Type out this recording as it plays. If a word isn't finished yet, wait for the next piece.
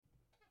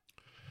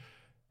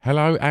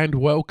Hello and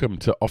welcome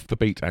to Off the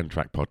Beat and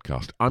Track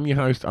podcast. I'm your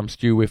host, I'm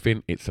Stu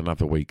Whiffin. It's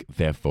another week,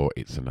 therefore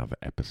it's another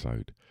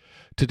episode.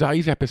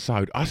 Today's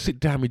episode, I sit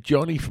down with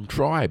Johnny from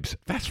Tribes.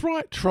 That's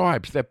right,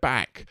 Tribes, they're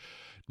back.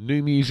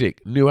 New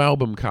music, new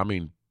album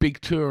coming,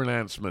 big tour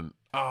announcement.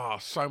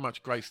 So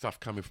much great stuff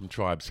coming from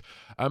Tribes.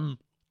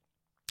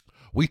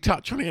 We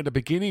touched on it at the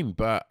beginning,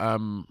 but I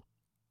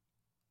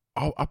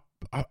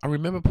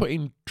remember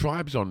putting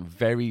Tribes on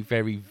very,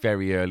 very,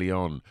 very early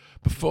on.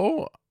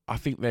 Before I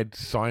think they'd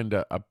signed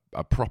a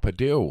proper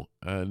deal.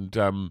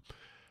 And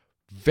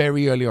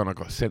very early on, I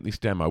got sent this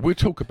demo. We'll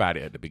talk about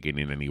it at the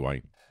beginning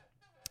anyway.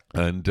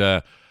 And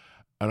oh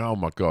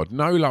my God,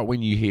 like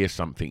when you hear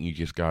something, you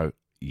just go,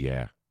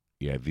 yeah,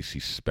 this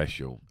is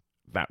special.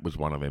 That was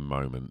one of them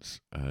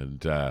moments.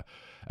 And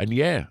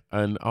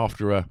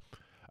after a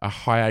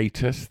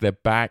hiatus, they're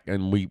back,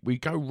 and we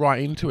go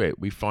right into it.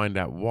 We find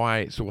out why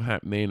it's all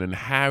happening and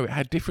how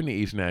different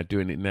it is now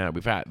doing it now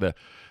without the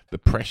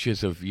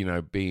pressures of,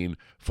 being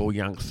four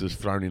youngsters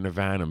thrown in a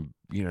van and,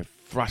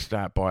 thrust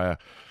out by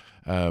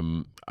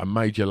a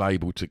major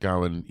label to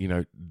go and,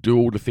 do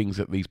all the things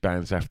that these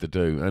bands have to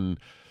do. And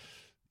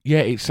yeah,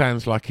 it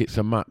sounds like it's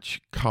a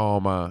much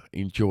calmer,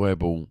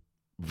 enjoyable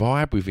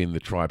vibe within the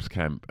Tribes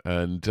camp,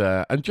 and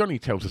Johnny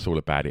tells us all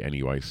about it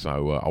anyway,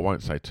 so I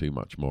won't say too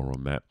much more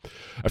on that.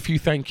 A few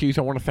thank yous.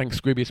 I want to thank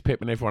Scribbius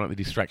Pip and everyone at the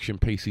Distraction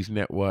Pieces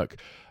Network.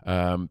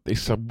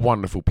 It's a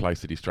wonderful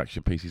place, the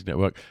Distraction Pieces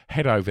Network.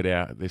 Head over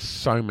there. There's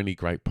so many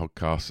great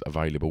podcasts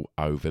available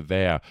over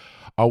there.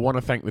 I want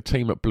to thank the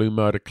team at Blue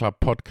Murder Club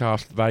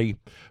Podcast. They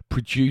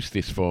produced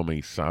this for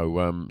me,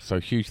 so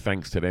huge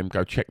thanks to them.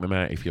 Go check them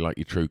out if you like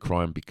your true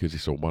crime, because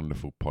it's a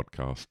wonderful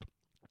podcast.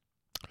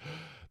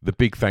 The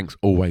big thanks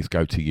always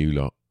go to you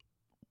lot.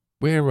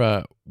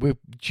 We're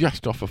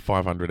just off of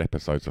 500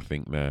 episodes, I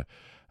think, now,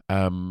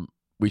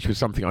 which was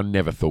something I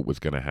never thought was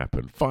going to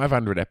happen.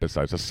 500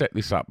 episodes. I set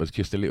this up as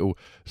just a little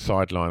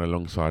sideline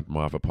alongside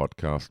my other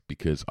podcast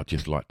because I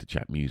just like to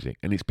chat music,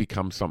 and it's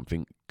become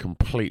something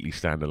completely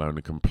standalone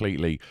and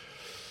completely.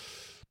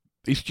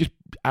 It's just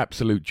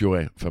absolute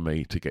joy for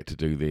me to get to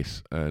do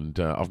this, and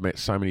I've met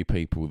so many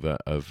people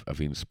that have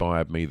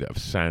inspired me, that have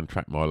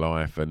soundtracked my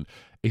life, and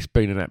it's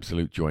been an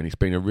absolute joy, and it's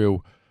been a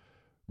real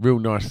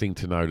nice thing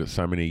to know that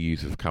so many of you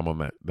have come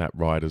on that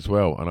ride as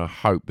well, and I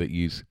hope that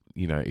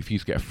if you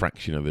get a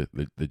fraction of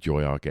the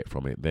joy I get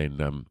from it,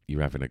 then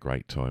you're having a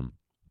great time.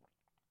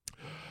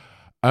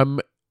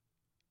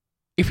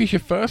 If it's your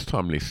first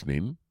time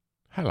listening,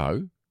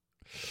 hello.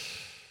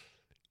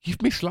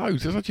 You've missed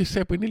loads. As I just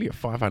said, we're nearly at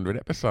 500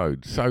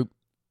 episodes. So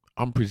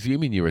I'm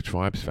presuming you're a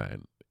Tribes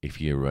fan if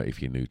you're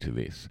new to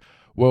this.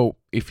 Well,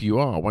 if you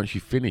are, once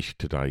you finish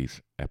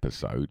today's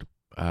episode,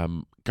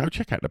 go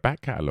check out the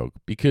back catalogue,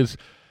 because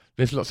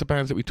there's lots of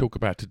bands that we talk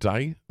about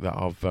today that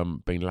I've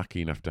been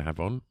lucky enough to have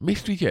on.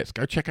 Mystery Jets.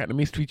 Go check out the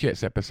Mystery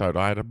Jets episode.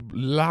 I had a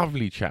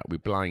lovely chat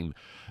with Blaine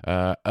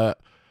on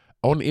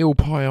Eel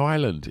Pie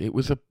Island. It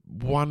was a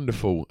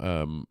wonderful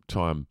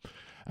time.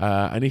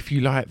 And if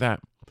you like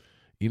that,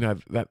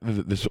 that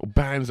the sort of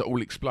bands that all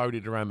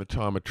exploded around the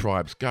time of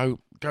Tribes, go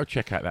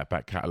check out that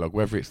back catalogue,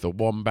 whether it's the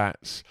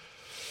Wombats,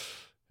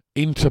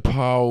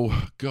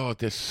 Interpol, God,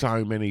 there's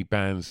so many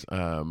bands,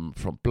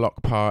 from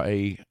Block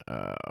Party,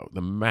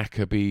 the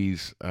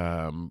Maccabees,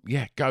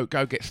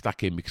 go get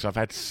stuck in, because I've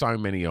had so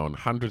many on,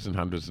 hundreds and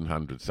hundreds and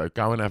hundreds, so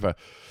go and have a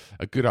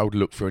good old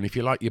look through, and if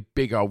you like your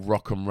big old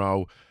rock and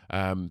roll,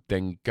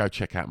 then go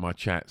check out my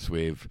chats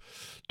with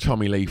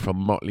Tommy Lee from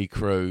Motley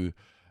Crue,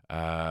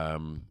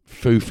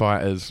 Foo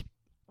Fighters.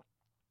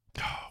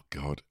 Oh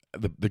God,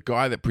 the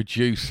guy that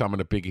produced some of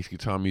the biggest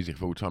guitar music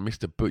of all time,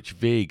 Mr. Butch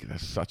Vig.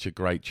 That's such a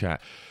great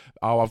chat.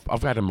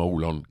 I've had them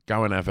all on.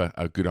 Go and have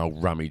a good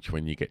old rummage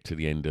when you get to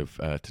the end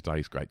of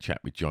today's great chat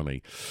with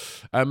Johnny.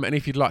 And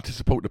if you'd like to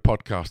support the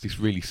podcast, it's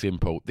really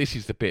simple. This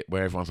is the bit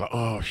where everyone's like,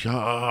 "Oh, shut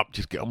up,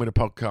 just get on with the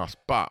podcast."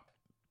 But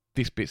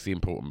this bit's the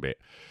important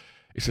bit.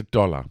 It's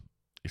 $1.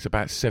 It's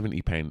about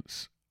 70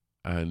 pence,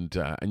 and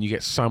you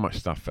get so much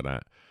stuff for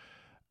that.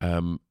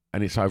 And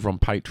it's over on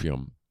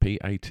Patreon,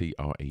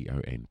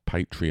 Patreon,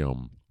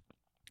 Patreon.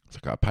 So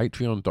go to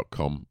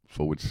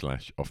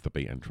patreon.com/off the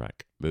beat and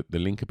track. The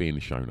link will be in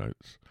the show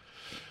notes.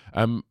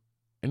 And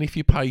if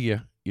you pay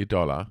your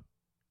 $1,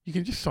 you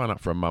can just sign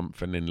up for a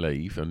month and then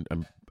leave. And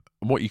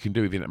what you can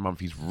do within that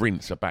month is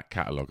rinse a back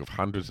catalogue of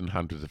hundreds and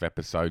hundreds of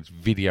episodes,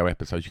 video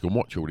episodes. You can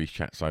watch all these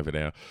chats over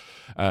there.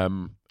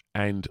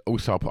 And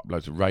also I'll put up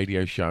loads of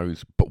radio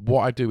shows. But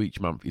what I do each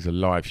month is a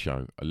live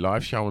show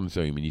on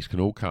Zoom, and you can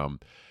all come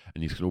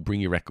and you can all bring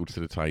your records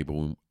to the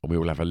table, and we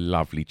will have a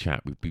lovely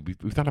chat.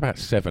 We've done about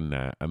 7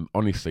 now, and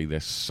honestly, they're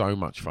so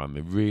much fun.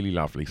 They're really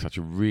lovely. Such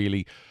a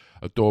really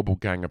adorable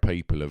gang of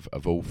people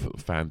have all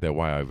found their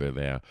way over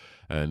there,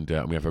 and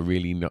we have a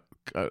really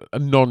a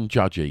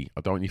non-judgy.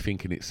 I don't want you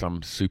thinking it's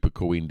some super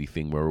cool indie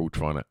thing where we're all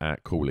trying to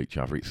out-cool each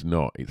other. It's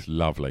not. It's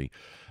lovely,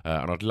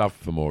 and I'd love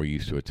for more of you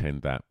to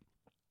attend that.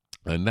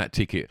 And that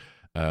ticket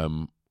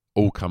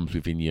all comes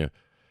within your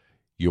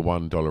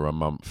 $1 a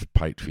month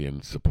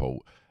Patreon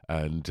support.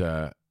 And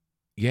go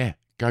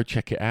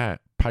check it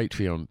out.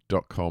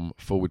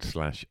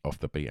 patreon.com/off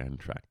the beat and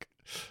track.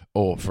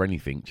 Or for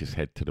anything, just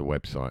head to the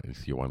website.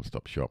 It's your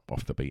one-stop shop,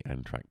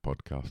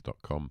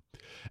 offthebeatandtrackpodcast.com.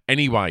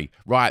 Anyway,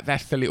 right,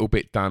 that's the little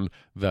bit done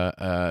that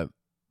I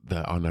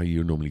know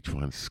you normally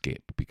try and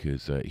skip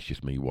because it's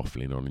just me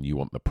waffling on and you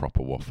want the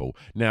proper waffle.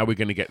 Now we're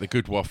going to get the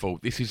good waffle.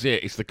 This is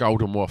it. It's the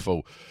golden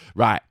waffle.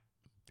 Right,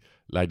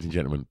 ladies and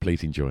gentlemen,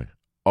 please enjoy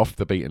Off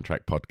the Beat and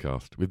Track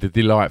podcast with the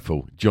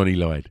delightful Johnny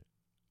Lloyd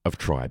of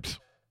Tribes.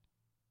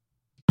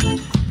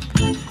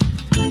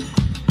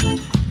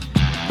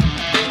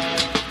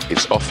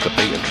 It's Off the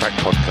Beat and Track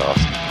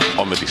podcast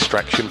on the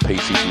Distraction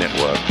Pieces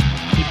Network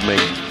with me,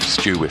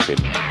 Stu Whiffin.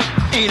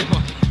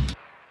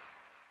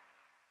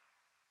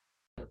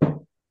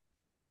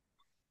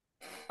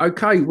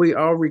 Okay, we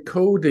are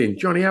recording.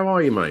 Johnny, how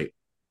are you, mate?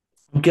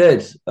 I'm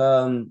good.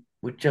 We're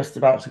just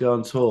about to go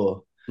on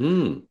tour.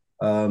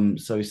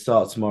 So we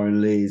start tomorrow in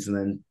Leeds and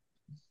then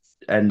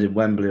end in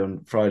Wembley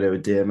on Friday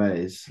with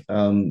DMAs,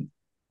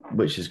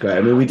 which is great.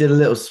 I mean, we did a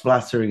little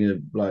splattering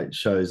of like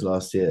shows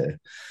last year.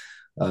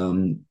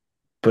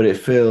 But it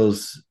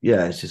feels,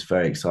 it's just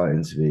very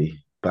exciting to be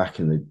back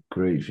in the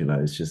groove. You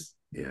know, it's just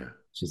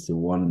it's a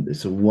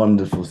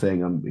wonderful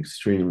thing. I'm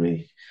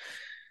extremely,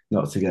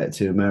 not to get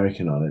too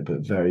American on it,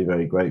 but very,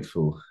 very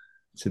grateful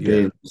to be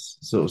in this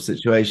sort of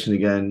situation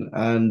again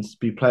and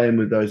be playing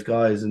with those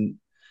guys, and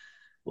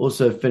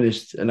also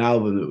finished an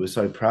album that we're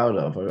so proud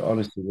of. I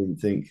honestly didn't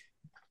think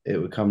it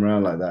would come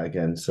around like that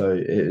again.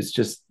 So it's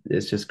just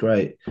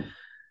great.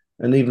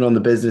 And even on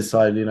the business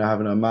side, you know,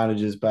 having our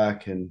managers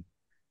back, and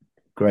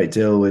great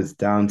deal with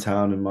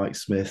Downtown and Mike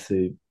Smith,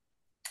 who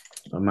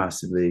I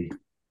massively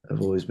have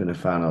always been a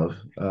fan of.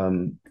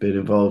 Being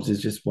involved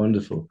is just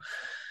wonderful.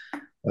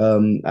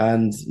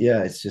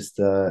 It's just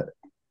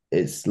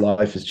its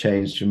life has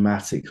changed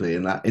dramatically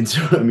in that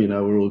interim. You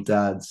know, we're all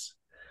dads,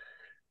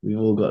 we've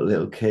all got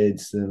little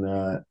kids,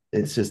 and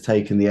it's just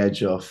taken the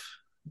edge off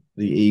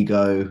the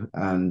ego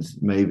and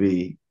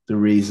maybe the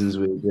reasons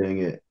we were doing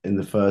it in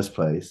the first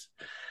place.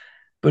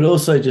 But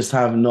also just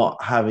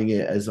not having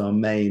it as our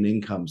main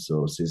income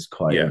source is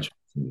quite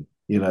interesting.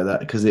 You know, that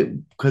because it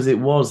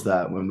was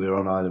that when we were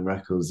on Island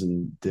Records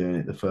and doing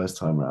it the first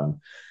time around.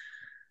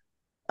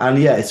 And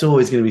it's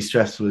always going to be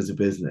stressful as a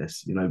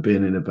business, you know,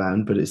 being in a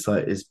band. But it's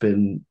like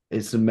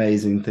it's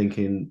amazing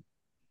thinking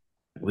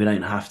we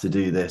don't have to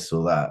do this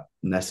or that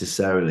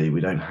necessarily.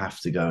 We don't have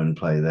to go and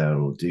play there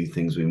or do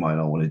things we might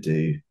not want to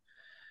do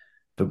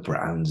for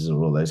brands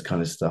or all those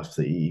kind of stuff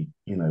that we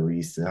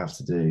used to have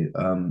to do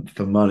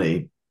for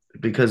money,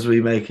 because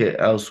we make it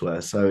elsewhere.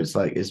 So it's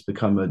like it's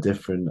become a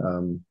different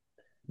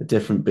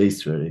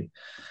beast, really.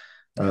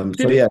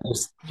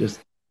 Just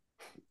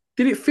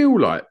did it feel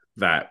like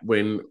that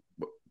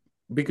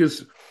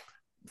because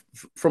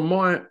from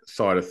my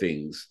side of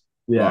things,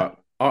 like,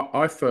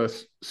 I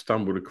first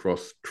stumbled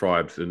across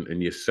Tribes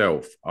and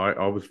yourself.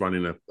 I was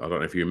running I don't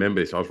know if you remember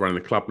this, I was running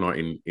a club night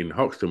in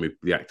Hoxton with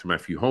the actor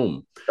Matthew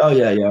Holm. Oh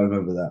yeah, I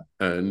remember that.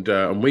 And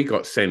we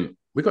got sent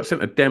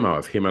a demo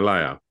of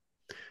Himalaya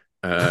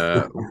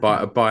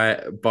by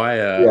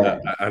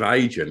an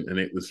agent, and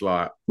it was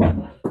like,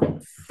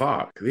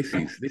 fuck, this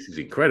is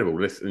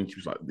incredible. And she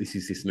was like, this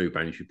is this new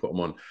band, you should put them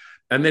on.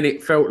 And then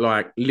it felt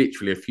like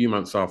literally a few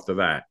months after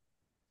that,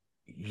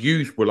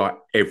 you were like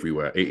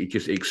everywhere. It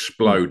just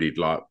exploded,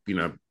 like, you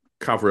know,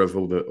 cover of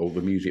all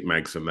the music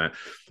mags and that.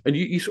 And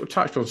you sort of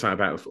touched on something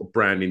about sort of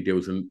branding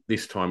deals, and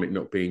this time it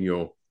not being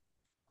your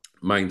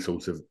main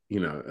source of,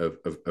 you know, of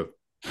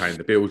paying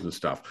the bills and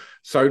stuff.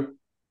 So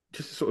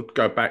just to sort of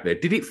go back there,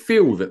 did it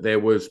feel that there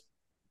was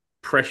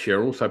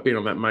pressure also being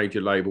on that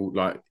major label,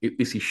 like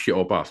this is shit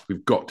or bust,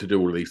 we've got to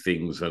do all of these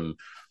things, and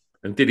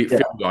did it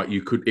feel like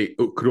it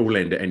could all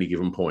end at any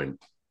given point?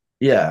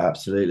 Yeah,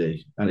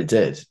 absolutely, and it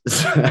did.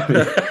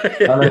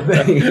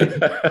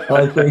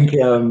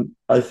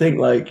 I think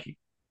like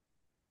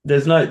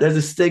there's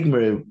a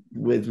stigma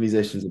with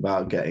musicians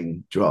about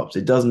getting dropped.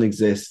 It doesn't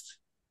exist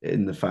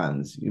with the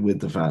fans.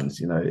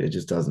 You know, it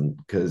just doesn't,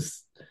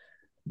 because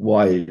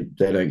why?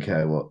 They don't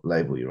care what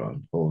label you're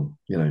on, or,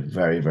 you know,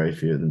 very, very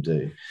few of them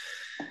do.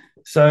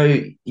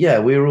 So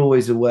we were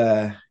always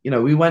aware. You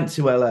know, we went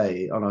to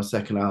LA on our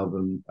second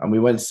album, and we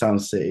went to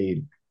Sound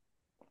City,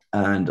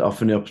 and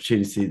often the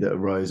opportunity that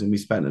arose, and we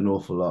spent an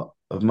awful lot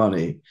of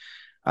money,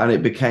 and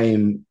it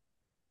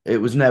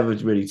was never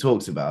really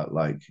talked about.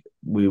 Like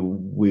we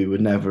were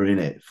never in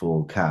it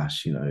for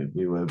cash. You know,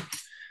 we were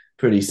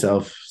pretty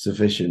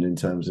self-sufficient in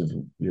terms of,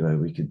 you know,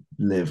 we could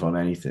live on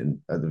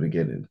anything at the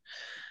beginning.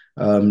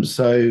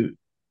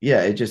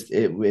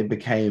 It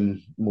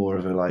became more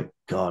of a like,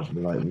 God,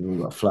 we've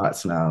all got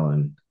flats now,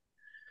 and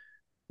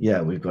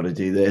we've got to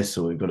do this,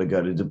 or we've got to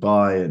go to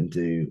Dubai and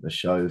do a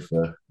show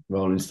for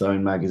Rolling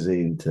Stone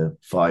magazine to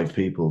 5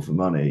 people for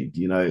money.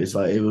 You know, it's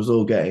like it was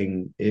all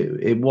getting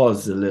it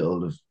was a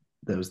little of,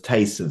 there was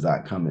tastes of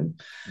that coming.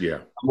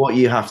 Yeah. What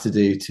you have to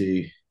do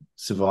to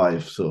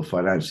survive sort of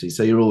financially.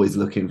 So you're always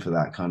looking for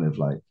that kind of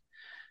like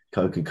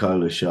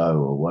Coca-Cola show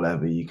or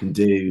whatever you can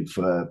do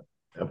for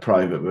a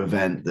private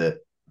event that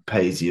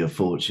pays you a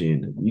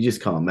fortune. You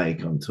just can't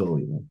make on tour,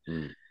 you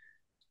know.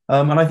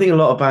 And I think a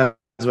lot of bands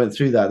went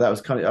through that. That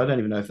was kind of, I don't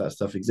even know if that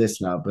stuff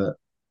exists now, but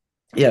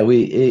yeah,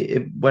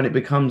 when it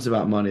becomes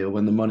about money, or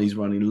when the money's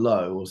running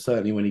low, or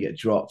certainly when you get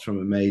dropped from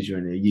a major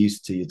and you're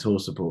used to your tour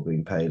support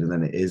being paid and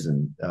then it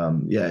isn't,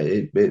 yeah,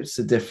 it's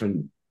a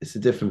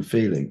different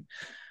feeling.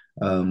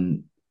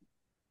 Um,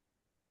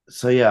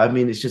 so yeah, I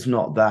mean, it's just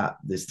not that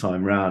this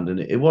time round, and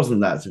it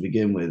wasn't that to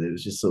begin with. It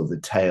was just sort of the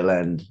tail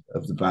end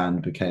of the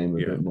band became a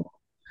Yeah, bit more.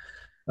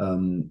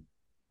 Um,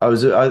 I'm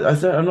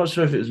not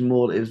sure if it was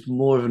more. It was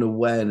more of an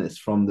awareness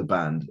from the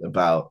band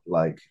about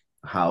like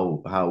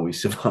how we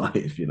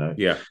survive. You know,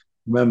 yeah,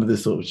 remember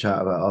this sort of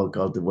chat about, oh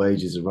God, the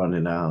wages are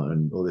running out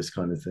and all this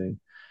kind of thing.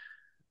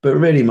 But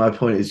really, my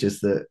point is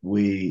just that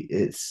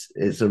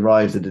it's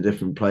arrived at a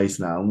different place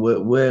now, and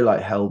we're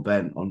like hell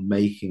bent on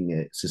making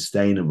it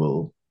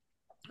sustainable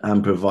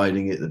and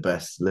providing it the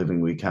best living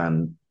we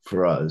can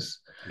for us.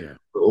 yeah,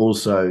 But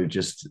also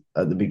just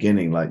at the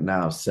beginning, like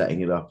now,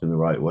 setting it up in the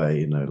right way,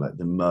 you know, like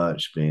the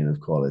merch being of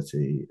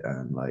quality,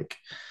 and like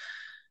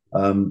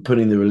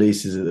putting the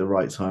releases at the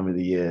right time of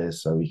the year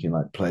so we can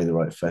like play the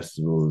right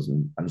festivals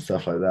and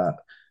stuff like that.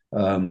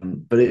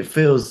 But it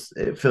feels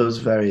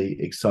very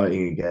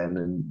exciting again,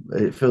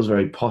 and it feels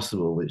very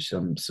possible, which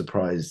I'm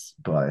surprised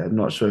by. I'm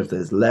not sure if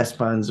there's less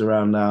bands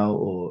around now,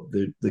 or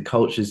the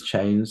culture's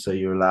changed, so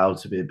you're allowed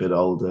to be a bit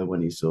older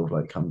when you sort of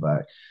like come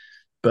back.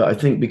 But I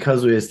think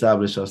because we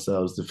established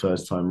ourselves the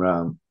first time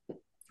round,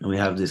 and we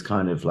have this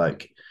kind of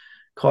like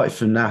quite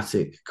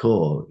fanatic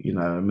core. You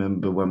know, I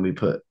remember when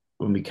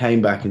we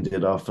came back and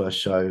did our first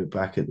show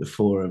back at the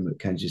Forum at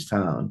Kentish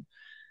Town.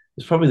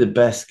 It's probably the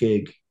best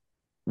gig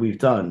we've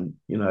done.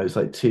 You know, it's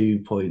like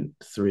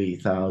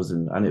 2.3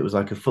 thousand, and it was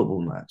like a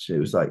football match. It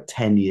was like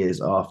 10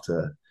 years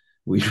after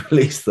we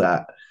released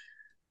that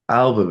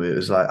album. It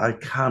was like, I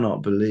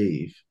cannot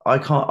believe,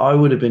 I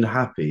would have been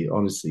happy,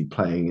 honestly,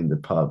 playing in the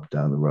pub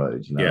down the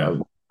road. You yeah,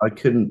 know, I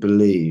couldn't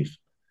believe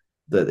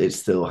that it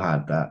still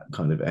had that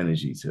kind of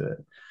energy to it.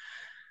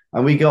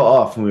 And we got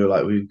off and we were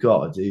like, we've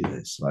got to do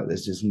this. Like,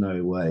 there's just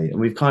no way. And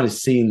we've kind of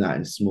seen that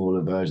in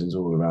smaller versions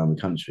all around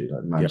the country,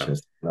 like yeah,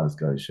 Manchester,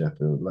 Glasgow,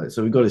 Sheffield. Like,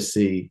 so we got to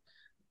see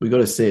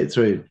it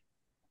through.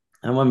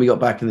 And when we got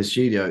back in the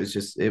studio,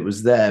 it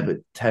was there, but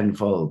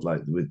tenfold,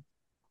 like with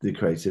the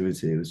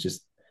creativity. It was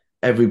just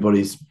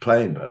everybody's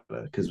playing better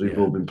because we've yeah,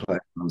 all been playing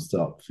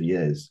nonstop for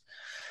years.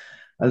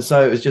 And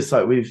so it was just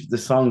like the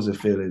songs are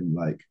feeling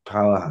like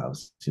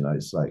powerhouse. You know,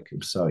 it's like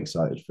I'm so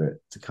excited for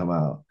it to come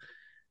out.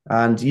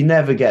 And you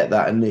never get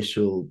that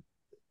initial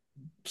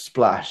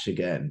splash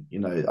again. You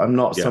know, I'm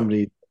not yeah,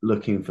 somebody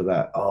looking for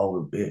that.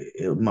 Oh,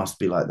 it must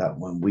be like that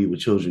when We Were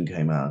Children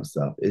came out and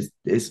stuff.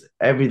 It's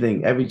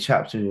everything. Every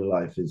chapter in your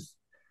life is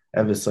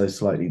ever so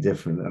slightly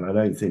different, and I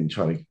don't think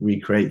trying to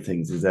recreate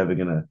things is ever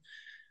gonna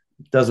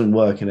doesn't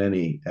work in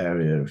any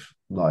area of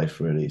life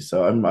really.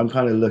 So I'm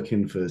kind of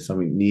looking for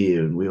something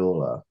new, and we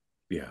all are.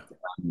 yeah,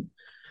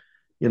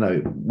 You know,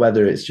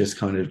 whether it's just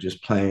kind of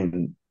just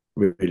playing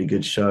really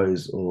good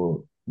shows,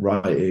 or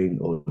writing,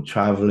 or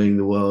traveling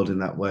the world in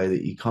that way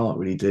that you can't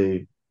really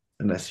do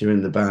unless you're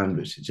in the band,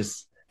 which is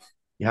just,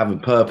 you have a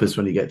purpose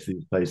when you get to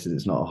these places.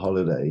 It's not a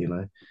holiday, you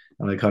know,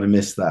 and I kind of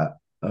miss that.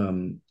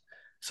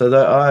 So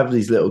that I have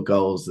these little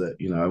goals that,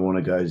 you know, I want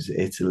to go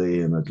to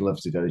Italy, and I'd love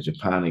to go to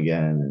Japan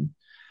again, and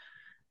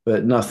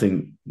but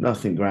nothing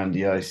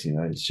grandiose, you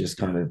know. It's just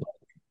yeah, kind of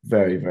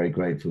very, very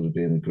grateful to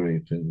be in the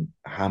group and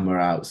hammer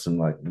out some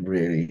like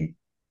really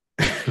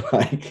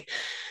like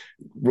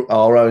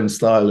our own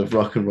style of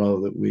rock and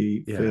roll that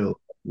we yeah, feel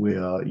we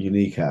are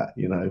unique at,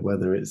 you know,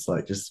 whether it's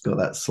like just got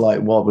that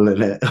slight wobble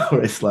in it,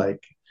 or it's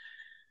like,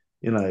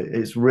 you know,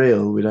 it's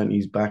real. We don't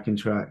use backing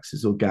tracks.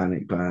 It's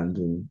organic band,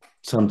 and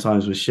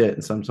sometimes we're shit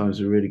and sometimes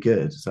we're really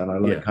good. So I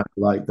like yeah, kind of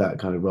like that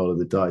kind of roll of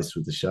the dice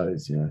with the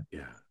shows, you know.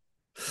 yeah.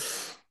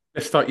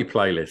 Let's start your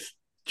playlist.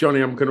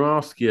 Johnny, I'm going to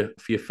ask you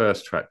for your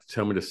first track to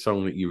tell me the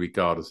song that you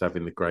regard as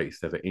having the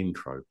greatest ever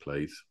intro,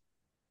 please.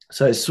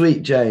 So it's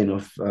Sweet Jane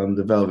off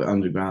the Velvet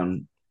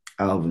Underground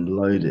album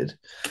Loaded,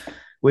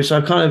 which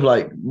I kind of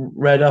like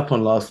read up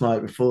on last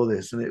night before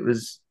this, and it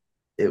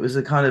was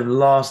a kind of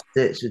last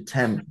ditch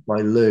attempt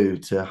by Lou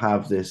to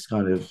have this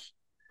kind of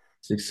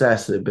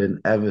success that had been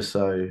ever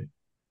so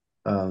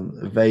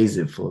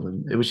evasive for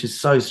them. It was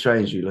just so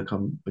strange. You look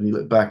on when you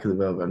look back at the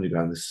Velvet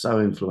Underground, they're so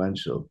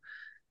influential.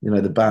 You know,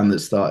 the band that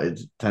started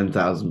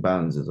 10,000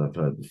 bands, as I've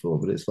heard before,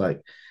 but it's like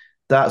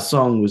that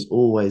song was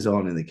always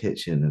on in the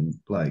kitchen, and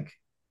like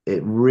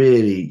it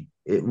really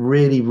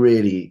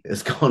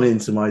has gone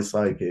into my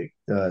psychic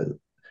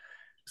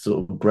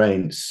sort of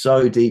brain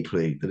so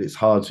deeply that it's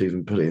hard to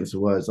even put it into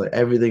words. Like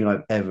everything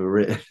I've ever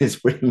written is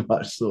pretty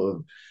much sort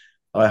of,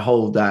 I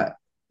hold that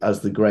as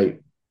the great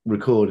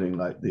recording,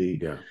 like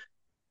Yeah,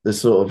 the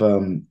sort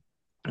of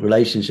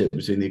relationship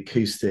between the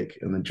acoustic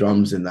and the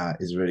drums in that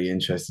is really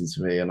interesting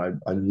to me. And I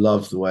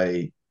love the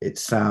way it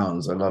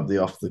sounds. I love the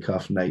off the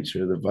cuff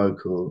nature of the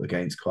vocal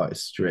against quite a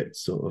strict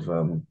sort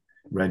of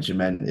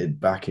regimented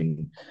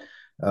backing.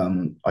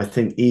 I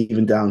think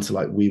even down to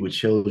like We Were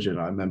Children,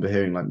 I remember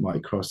hearing like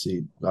Mike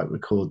Crossley like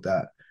record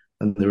that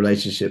and the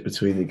relationship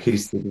between the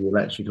acoustic and the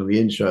electric on the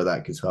intro of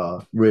that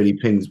guitar really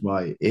pings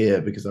my ear,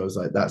 because I was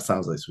like, that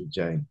sounds like Sweet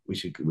Jane. We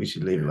should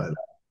leave it like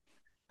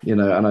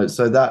that.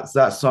 So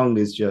that song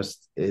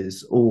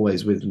is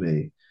always with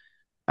me,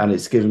 and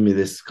it's given me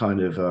this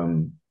kind of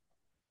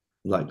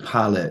like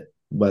palette,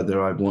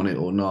 whether I want it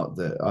or not,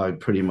 that I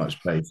pretty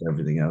much base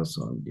everything else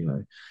on.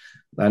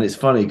 And it's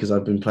funny because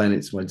I've been playing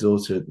it to my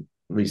daughter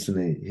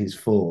recently, who's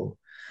 4,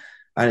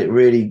 and it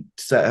really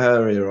set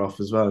her ear off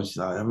as well. She's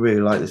like, I really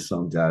like this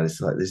song, Dad.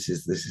 It's like, this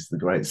is the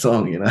great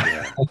song.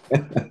 Yeah.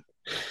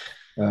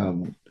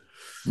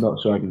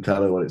 Not sure I can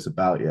tell her what it's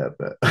about yet,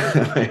 but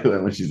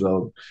when she's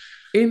old.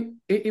 In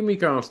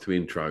regards to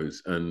intros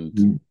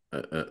and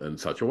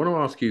such, I want to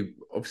ask you.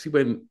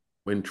 Obviously,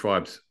 when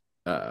Tribes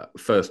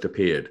first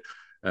appeared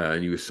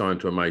and you were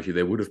signed to a major,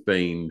 there would have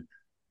been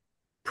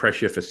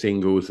pressure for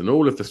singles and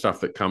all of the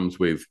stuff that comes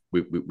with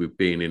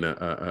being in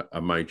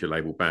a major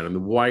label band, and the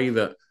way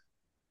that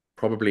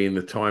probably in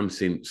the time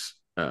since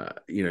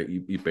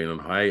you've been on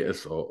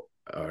hiatus, or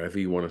however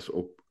you want to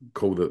sort of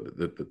call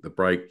the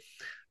break.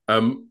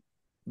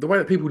 The way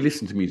that people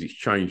listen to music's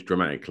changed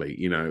dramatically.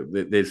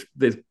 There's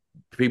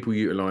people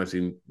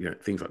utilizing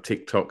things like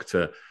TikTok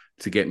to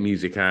get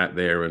music out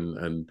there,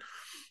 and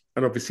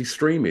obviously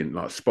streaming,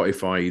 like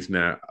Spotify is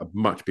now a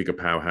much bigger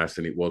powerhouse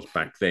than it was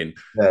back then.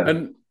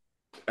 Yeah.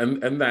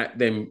 And that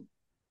then,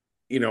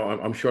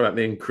 I'm sure that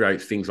then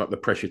creates things like the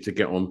pressure to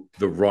get on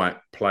the right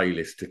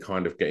playlist to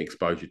kind of get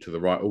exposure to the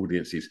right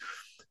audiences.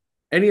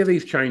 Any of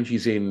these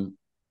changes in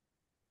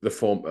the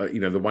form,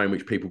 the way in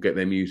which people get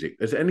their music,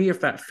 has any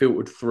of that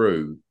filtered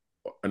through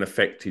and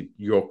affected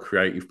your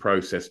creative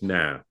process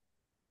now?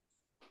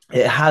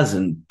 It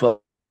hasn't, but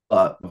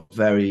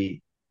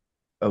very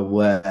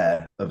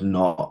aware of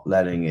not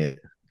letting it.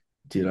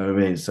 Do you know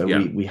what I mean? So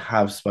Yeah. we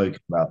have spoken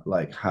about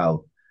like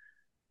how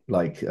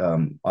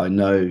I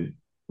know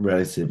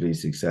relatively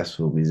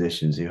successful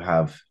musicians who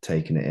have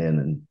taken it in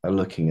and are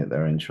looking at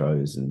their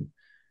intros and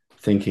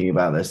thinking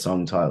about their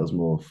song titles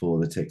more for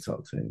the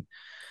TikTok thing.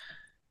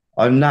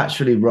 I'm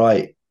naturally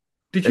right.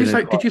 Did you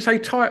say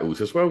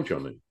titles as well,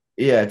 Johnny?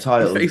 Yeah,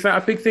 titles. Is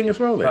that a big thing as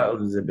well then?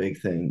 Titles is a big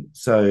thing.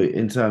 So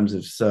in terms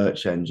of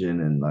search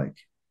engine and like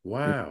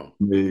wow,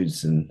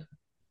 moods and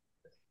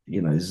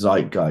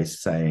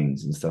zeitgeist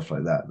sayings and stuff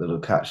like that that'll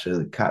capture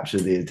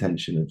the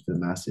attention of the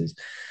masses.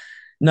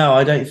 No,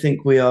 I don't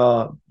think we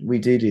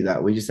do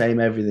that. We just aim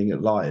everything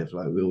at live,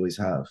 like we always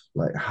have.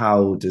 Like,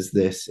 how does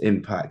this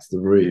impact the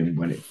room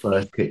when it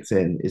first kicks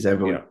in? Is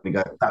everyone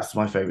gonna go, that's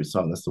my favorite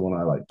song, that's the one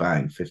I like,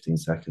 bang, 15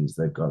 seconds,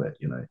 they've got it.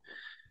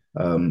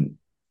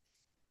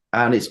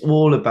 And it's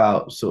all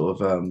about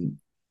sort of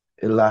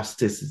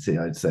elasticity,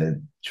 I'd say.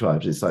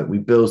 Tribes, it's like we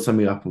build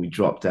something up and we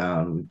drop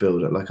down and we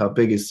build it. Like our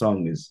biggest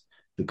song is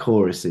the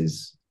chorus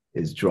is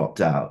dropped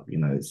out,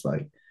 it's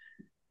like,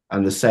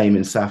 and the same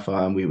in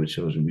Sapphire and We Were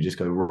Children, we just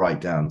go right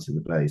down to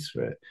the bass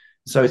for it.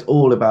 So it's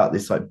all about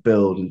this like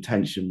build and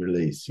tension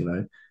release.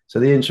 So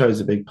the intro is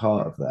a big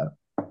part of that.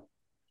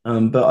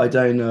 But I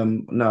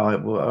don't no,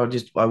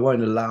 I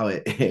won't allow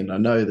it in. I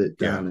know that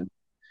Dan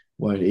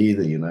won't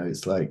either.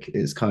 It's like,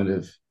 it's kind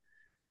of,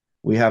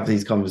 we have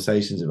these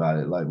conversations about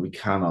it, like we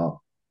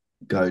cannot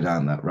go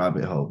down that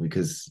rabbit hole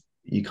because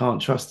you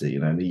can't trust it.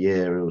 In a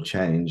year it'll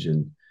change,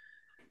 and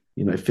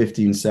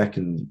 15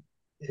 seconds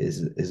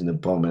is an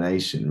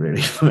abomination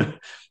really for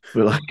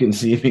like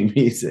consuming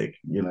music.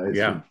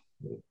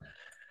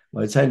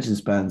 My attention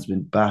span's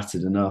been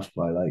battered enough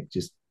by like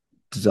just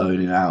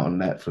zoning out on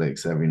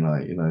Netflix every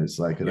night. It's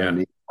like I don't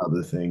need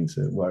other thing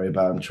to worry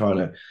about. I'm trying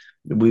to,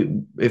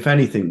 if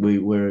anything,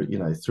 we're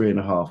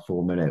 3.5,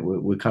 4 minute.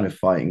 We're kind of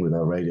fighting with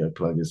our radio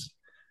pluggers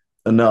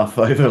enough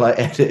over like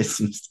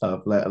edits and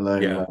stuff, let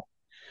alone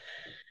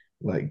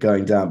like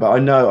going down. But I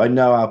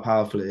know how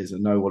powerful it is. I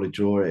know what a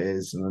draw it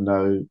is, and I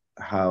know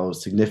how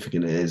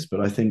significant it is.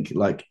 But I think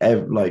like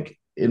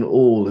in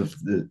all of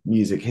the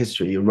music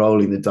history, you're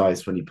rolling the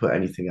dice when you put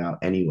anything out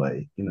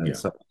anyway.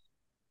 It's like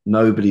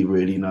nobody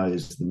really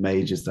knows. The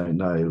majors don't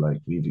know.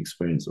 Like, we've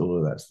experienced all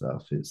of that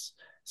stuff.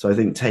 So I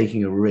think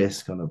taking a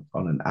risk on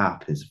an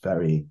app is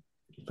very,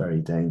 very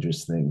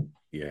dangerous thing.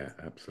 Yeah,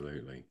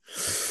 absolutely.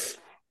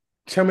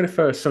 Tell me the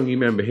first song you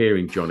remember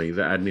hearing, Johnny,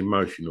 that had an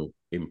emotional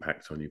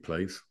impact on you,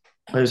 please.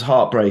 It was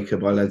Heartbreaker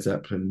by Led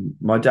Zeppelin.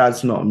 My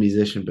dad's not a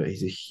musician, but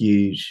he's a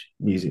huge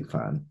music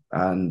fan.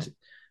 And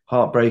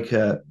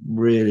Heartbreaker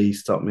really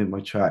stopped me in my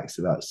tracks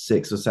about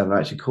 6 or 7. I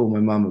actually called my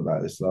mum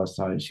about this last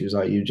time, and she was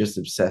like, "You're just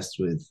obsessed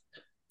with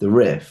the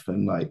riff."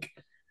 And like,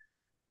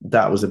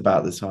 that was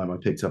about the time I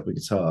picked up a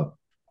guitar.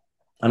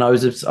 And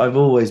I've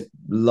always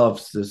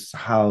loved this,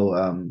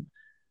 how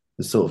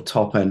the sort of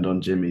top end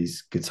on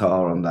Jimmy's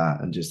guitar on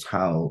that, and just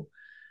how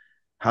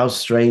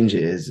strange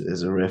it is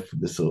as a riff,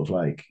 the sort of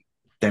like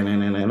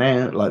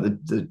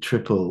the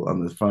triple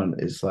on the front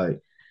is like,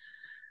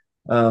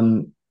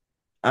 and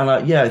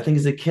I think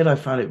as a kid I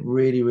found it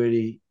really,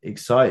 really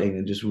exciting,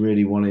 and just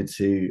really wanted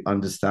to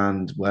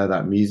understand where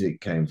that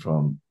music came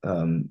from.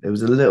 It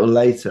was a little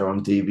later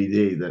on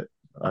DVD that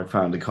I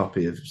found a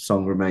copy of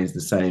Song Remains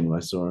the Same, and I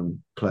saw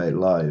him play it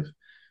live.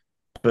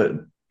 But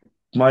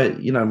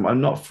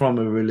I'm not from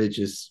a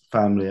religious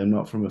family. I'm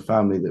not from a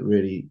family that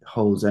really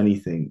holds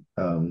anything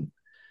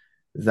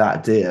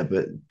that dear.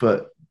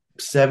 But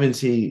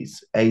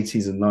 70s,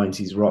 80s, and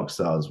 90s rock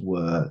stars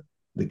were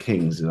the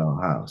kings in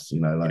our house.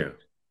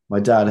 My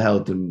dad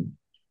held them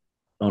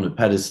on a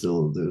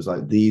pedestal that was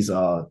like, these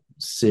are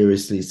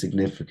seriously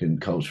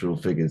significant cultural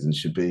figures and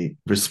should be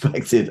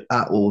respected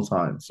at all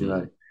times.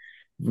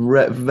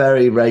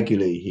 Very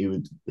regularly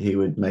he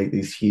would make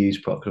these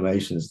huge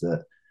proclamations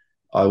that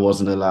I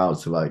wasn't allowed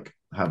to like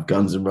have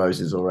Guns N'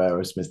 Roses or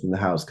Aerosmith in the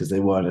house because they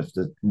weren't of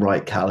the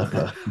right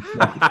caliber.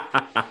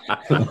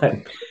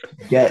 Like,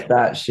 get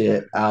that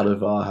shit out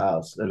of our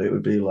house. And it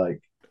would be like,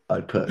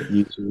 I'd put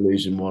Use Your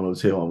Illusion 1 or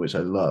 2 on, which I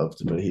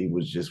loved, but he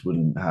just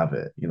wouldn't have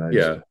it.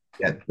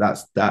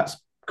 That's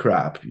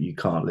crap. You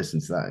can't listen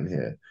to that in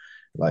here.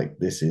 Like,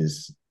 this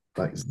is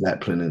like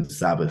Zeppelin and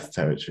Sabbath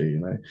territory.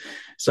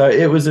 So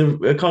it was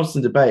a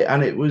constant debate,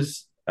 and it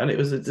was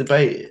a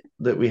debate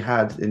that we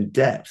had in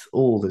depth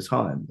all the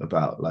time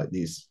about like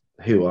these,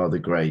 who are the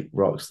great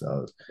rock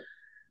stars.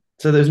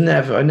 So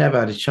I never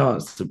had a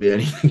chance to be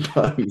anything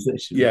but a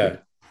musician. Yeah.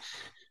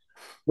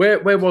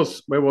 Where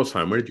was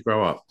home? Where did you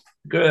grow up?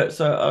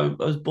 So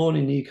I was born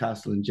in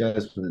Newcastle in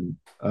Jesmond,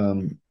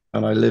 and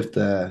I lived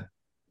there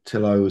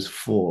till I was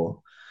 4.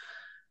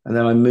 And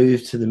then I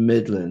moved to the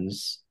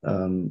Midlands,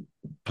 a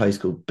place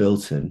called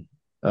Bilton,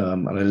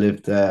 and I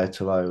lived there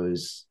till I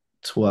was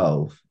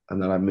 12.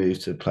 And then I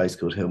moved to a place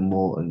called Hill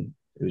Morton,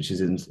 which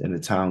is in a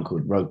town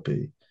called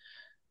Rugby,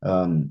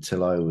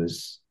 till I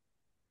was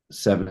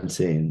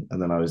 17,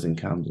 and then I was in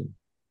Camden.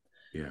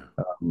 Yeah.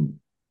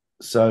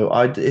 So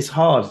it's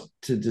hard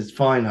to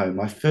define home.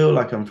 I feel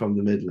like I'm from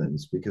the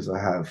Midlands because I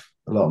have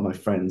a lot of my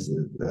friends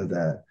that are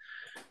there.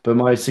 But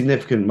my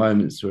significant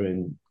moments were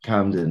in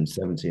Camden,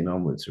 17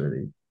 onwards,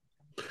 really.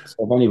 So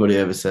if anybody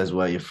ever says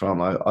where you're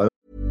from, I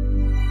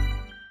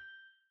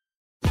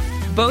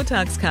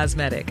Botox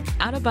Cosmetic,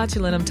 out of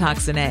botulinum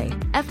toxin A,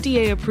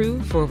 FDA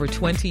approved for over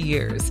 20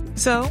 years.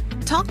 So,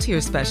 talk to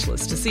your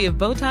specialist to see if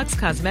Botox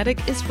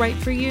Cosmetic is right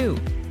for you.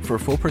 For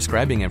full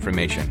prescribing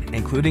information,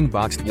 including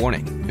boxed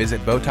warning, visit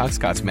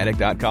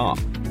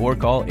BotoxCosmetic.com or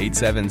call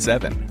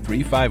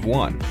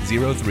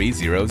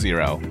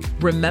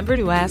 877-351-0300. Remember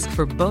to ask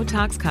for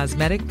Botox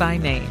Cosmetic by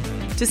name.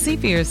 To see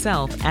for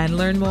yourself and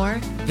learn more,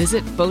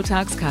 visit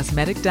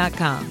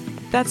BotoxCosmetic.com.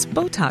 That's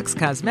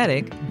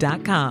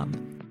BotoxCosmetic.com.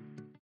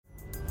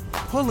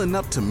 Pulling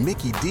up to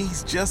Mickey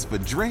D's just for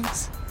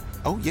drinks?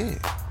 Oh yeah,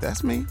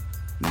 that's me.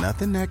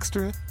 Nothing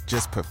extra,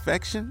 just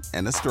perfection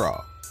and a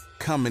straw.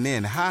 Coming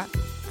in hot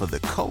for the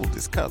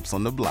coldest cups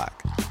on the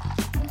block.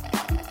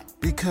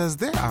 Because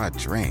there are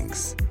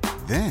drinks.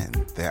 Then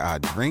there are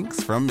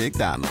drinks from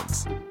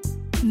McDonald's.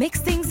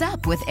 Mix things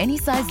up with any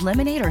size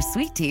lemonade or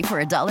sweet tea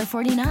for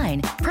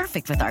 $1.49.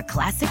 Perfect with our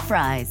classic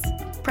fries.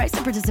 Price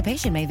and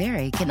participation may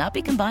vary. Cannot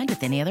be combined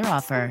with any other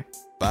offer.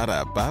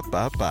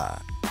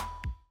 Ba-da-ba-ba-ba.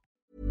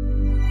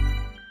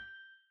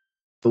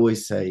 I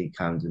always say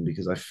Camden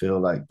because I feel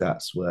like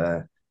that's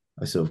where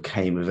I sort of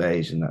came of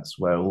age, and that's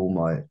where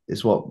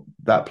it's what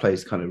that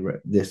place kind of,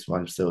 this why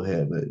I'm still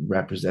here, but it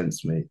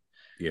represents me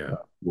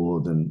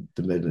more than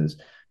the Midlands.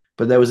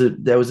 But there was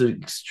an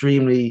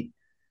extremely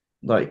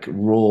like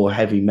raw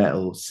heavy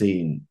metal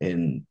scene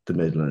in the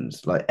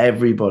Midlands. Like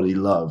everybody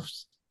loved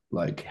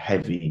like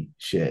heavy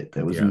shit.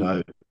 There was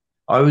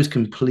I was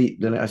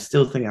complete, and I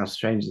still think how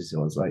strange this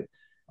was. Like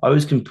I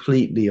was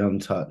completely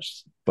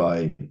untouched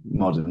by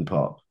modern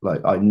pop.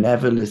 Like I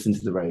never listened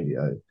to the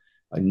radio.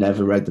 I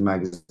never read the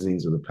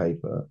magazines or the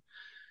paper.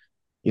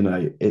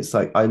 It's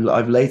like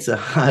I've later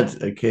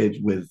had a kid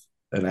with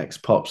an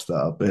ex-pop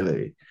star,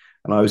 Billy,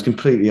 and I was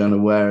completely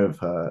unaware of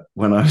her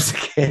when I was a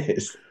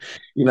kid,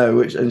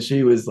 and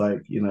she was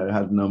like,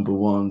 had number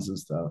ones and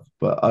stuff.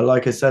 But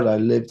like I said, I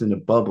lived in a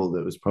bubble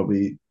that was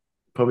probably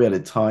had a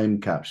time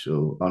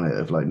capsule on it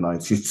of like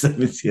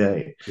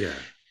 1978. Yeah.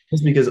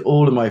 Just because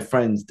all of my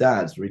friends'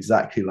 dads were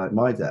exactly like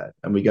my dad,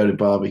 and we go to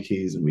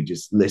barbecues and we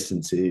just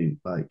listen to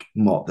like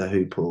Mott the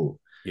Hoople,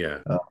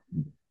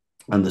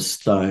 and the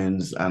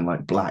Stones and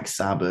like Black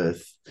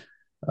Sabbath,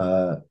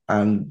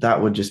 and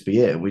that would just be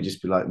it. We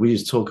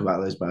just talk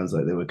about those bands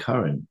like they were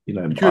current.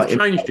 Would you have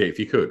changed it if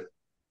you could?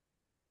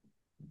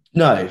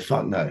 No,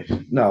 fuck no.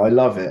 I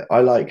love it.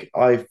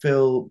 I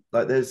feel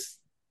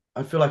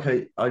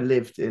like I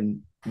lived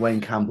in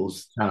Wayne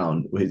Campbell's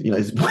town with,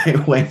 it's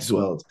Wayne's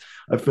World.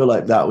 I feel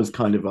like that was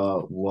kind of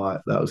our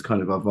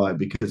vibe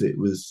because it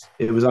was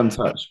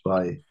untouched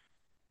by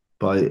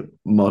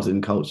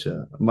modern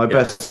culture. My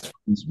best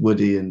friends,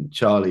 Woody and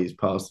Charlie's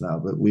passed now,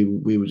 but we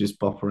would just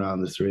bop around,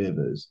 the three of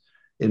us,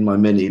 in my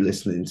Mini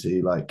listening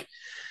to like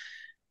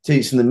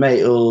Toots and the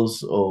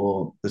Maytals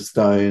or the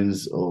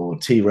Stones or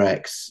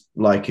T-Rex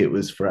like it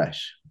was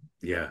fresh.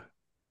 Yeah.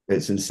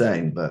 It's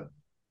insane, but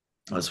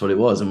that's what it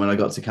was. And when I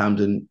got to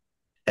Camden,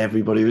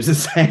 everybody was the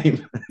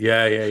same.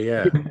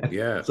 Yeah.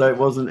 So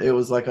it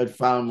was like I'd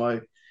found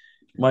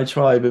my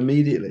tribe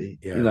immediately.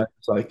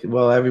 It's like,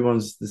 well,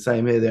 everyone's the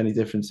same here. The only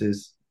difference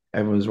is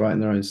everyone's writing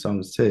their own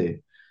songs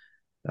too.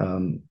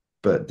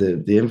 But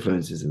the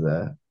influences are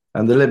there.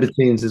 And the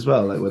Libertines as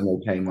well. Like when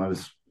they came, I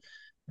was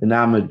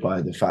enamored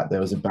by the fact there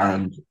was a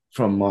band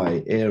from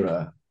my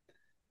era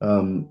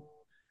um,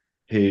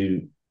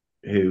 who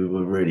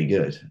were really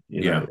good.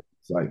 You know,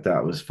 it's like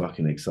that was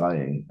fucking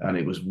exciting, and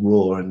it was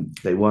raw, and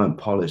they weren't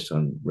polished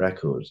on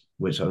record,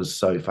 which I was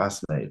so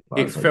fascinated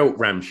by. It felt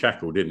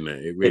ramshackle, didn't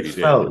it? It really did.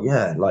 Felt,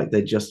 yeah, like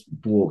they just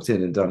walked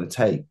in and done a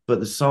take, but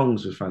the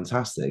songs were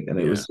fantastic, and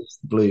it was just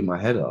blew my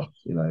head off.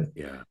 You know,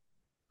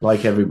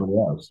 like everybody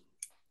else.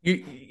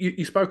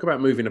 You spoke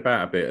about moving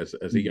about a bit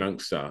as a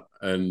youngster,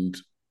 and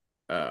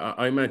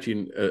I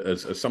imagine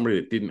as somebody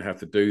that didn't have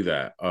to do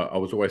that, I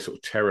was always sort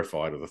of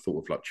terrified of the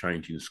thought of like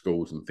changing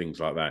schools and things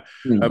like that.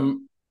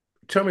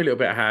 Tell me a little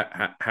bit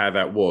how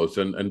that was,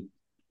 and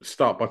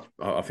start by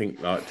I think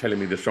telling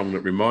me the song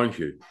that reminds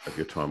you of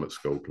your time at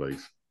school,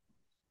 please.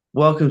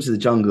 "Welcome to the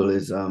Jungle"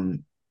 is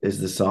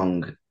the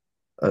song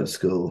at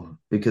school,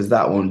 because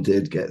that one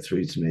did get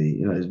through to me.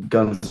 You know,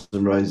 Guns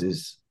N'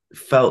 Roses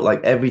felt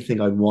like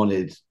everything I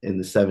wanted in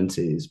the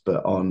 70s,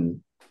 but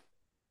on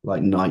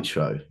like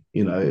Nitro.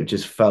 You know, it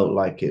just felt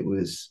like it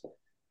was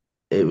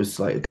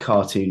like a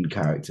cartoon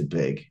character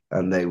big,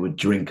 and they would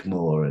drink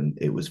more, and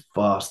it was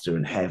faster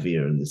and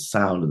heavier, and the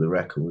sound of the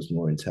record was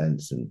more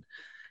intense, and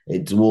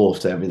it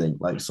dwarfed everything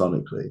like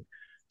sonically.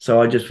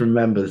 So I just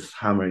remember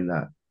hammering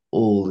that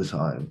all the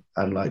time,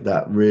 and like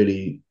that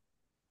really,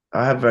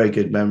 I have very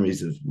good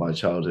memories of my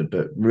childhood,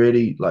 but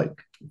really like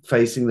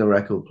facing the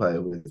record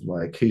player with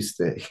my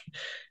acoustic,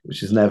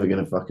 which is never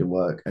going to fucking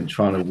work, and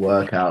trying to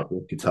work out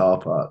the guitar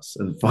parts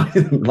and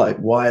finding like,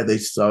 why are they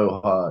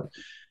so hard?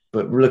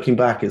 But looking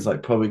back, it's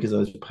like probably because I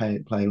was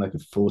playing like a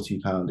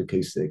 40-pound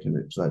acoustic, and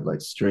it's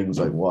like strings,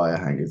 like wire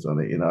hangers on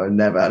it. You know, I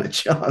never had a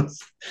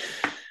chance.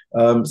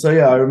 So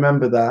yeah, I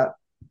remember that.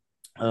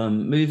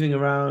 Moving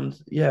around,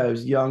 I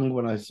was young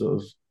when I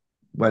sort of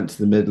went to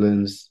the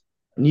Midlands.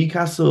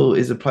 Newcastle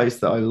is a place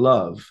that I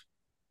love,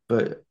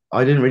 but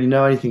I didn't really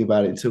know anything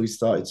about it until we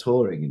started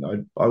touring. You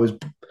know, I was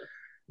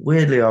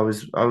weirdly, I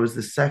was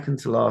the second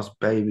to last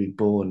baby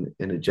born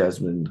in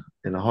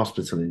a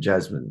hospital in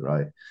Jesmond,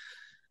 right?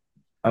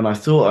 And I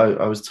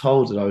thought I was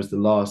told that I was the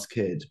last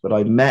kid, but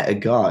I met a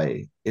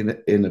guy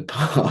in a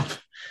pub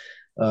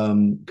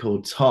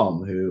called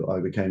Tom, who I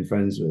became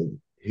friends with,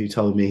 who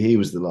told me he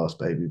was the last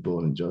baby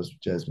born in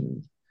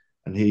Jesmond.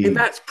 And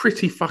that's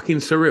pretty fucking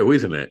surreal,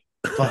 isn't it?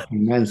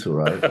 Fucking mental,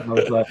 right? And I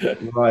was like,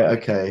 right,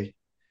 okay.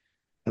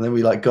 And then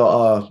we like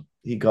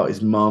he got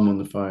his mum on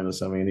the phone or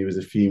something, and he was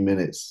a few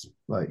minutes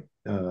like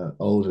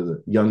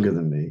younger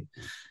than me,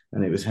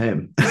 and it was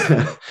him.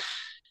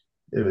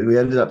 We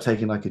ended up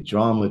taking like a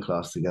drama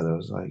class together. I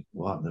was like,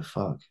 what the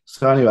fuck?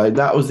 So anyway,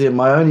 that was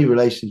my only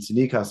relation to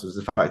Newcastle, was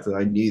the fact that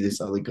I knew this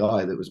other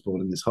guy that was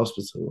born in this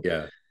hospital.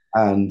 Yeah.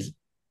 And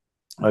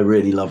I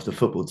really loved the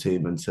football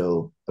team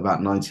until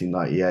about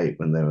 1998,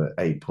 when they were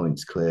 8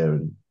 points clear,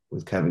 and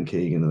with Kevin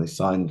Keegan, and they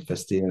signed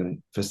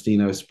Faustino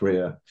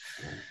Asprilla.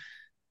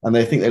 And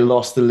they think they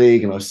lost the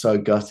league, and I was so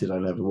gutted I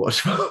never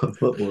watched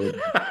football.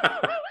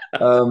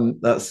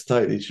 That's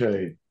totally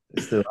true.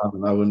 It still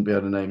happened. I wouldn't be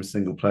able to name a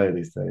single player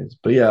these days.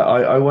 But yeah,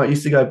 I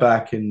used to go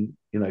back and,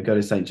 you know, go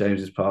to St.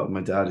 James's Park with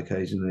my dad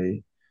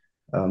occasionally.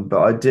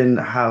 But I don't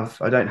have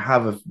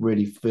a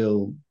really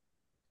feel.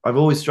 I've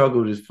always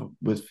struggled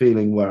with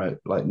feeling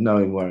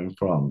knowing where I'm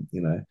from,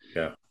 you know.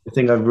 Yeah. I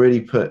think I've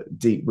really put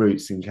deep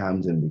roots in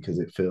Camden, because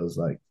it feels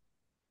like,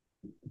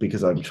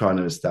 because I'm trying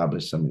to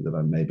establish something that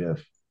I maybe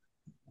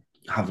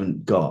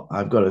haven't got.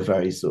 I've got a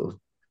very sort of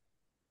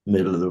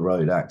middle of the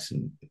road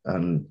accent,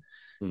 and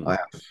I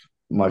have,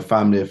 my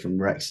family are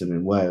from Wrexham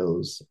in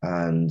Wales,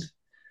 and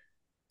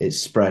it's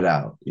spread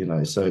out, you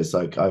know. So it's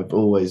like I've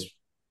always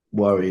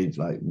worried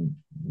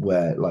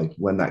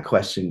when that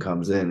question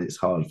comes in, it's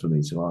hard for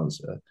me to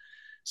answer.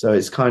 So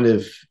it's kind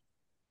of,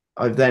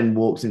 I've then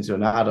walked into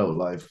an adult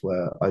life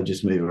where I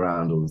just move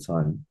around all the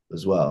time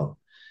as well.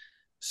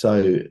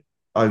 So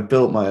I've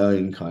built my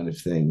own kind of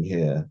thing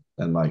here.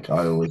 And like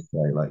I always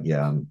say, like,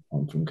 yeah,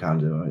 I'm from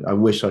Camden. I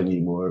wish I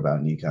knew more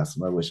about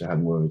Newcastle. I wish I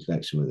had more of a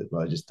connection with it, but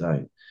I just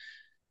don't.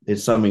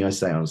 It's something I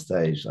say on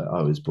stage, like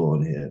I was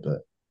born here, but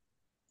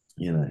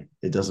you know,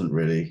 it doesn't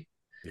really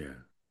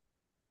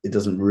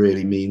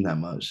mean that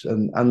much.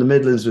 And the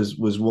Midlands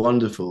was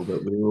wonderful,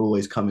 but we were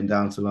always coming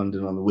down to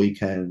London on the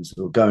weekends,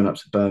 or going up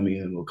to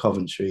Birmingham or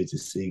Coventry to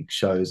see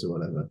shows or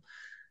whatever.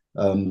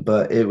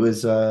 But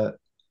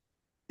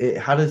it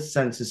had a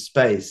sense of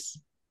space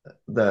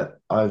that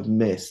I've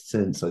missed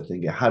since. I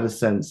think it had a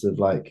sense of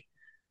like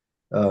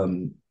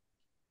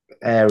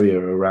area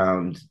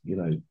around, you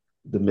know,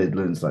 the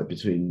Midlands, like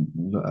between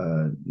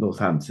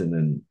Northampton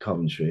and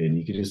Coventry, and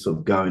you could just sort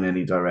of go in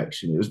any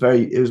direction. It was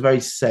very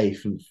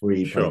safe and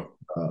free. Sure.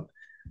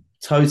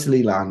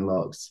 Totally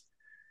landlocked,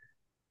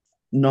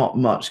 not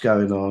much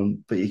going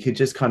on, but you could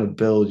just kind of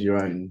build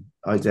your own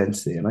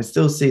identity. And I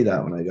still see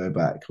that when I go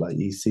back. Like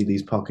you see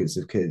these pockets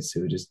of kids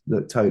who just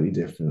look totally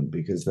different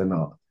because they're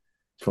not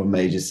from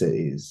major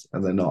cities,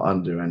 and they're not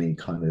under any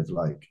kind of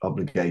like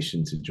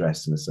obligation to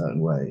dress in a certain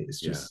way. It's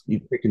just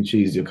you pick and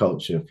choose your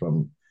culture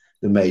from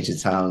the major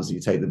towns. You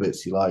take the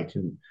bits you like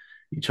and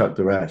you chuck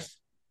the rest.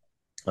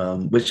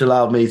 which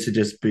allowed me to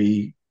just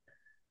be,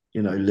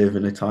 live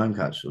in a time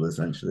capsule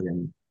essentially.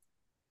 And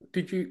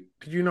did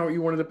you know what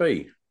you wanted to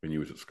be when you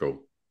was at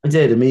school? I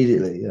did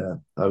immediately. Yeah,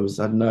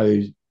 had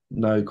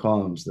no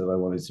qualms that I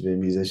wanted to be a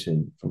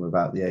musician from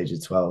about the age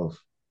of 12.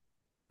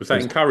 Was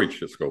that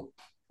encouraged at school?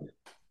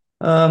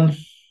 Not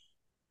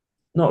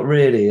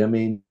really. I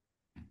mean,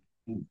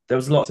 there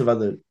was lots of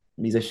other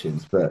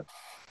musicians, but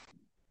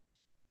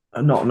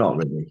not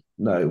really.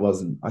 No, it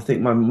wasn't. I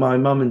think my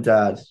mum and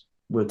dad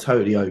were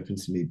totally open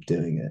to me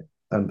doing it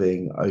and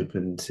being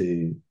open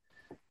to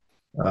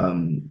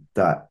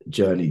that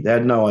journey. They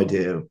had no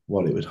idea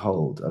what it would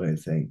hold, I don't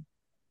think.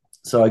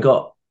 So I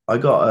got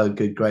a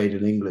good grade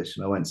in English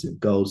and I went to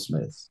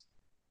Goldsmiths.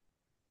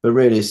 But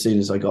really, as soon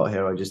as I got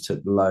here, I just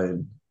took the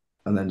loan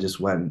and then just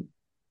went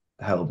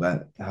hell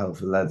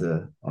for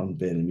leather on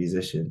being a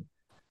musician,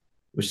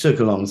 which took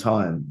a long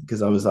time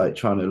because I was like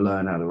trying to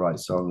learn how to write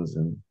songs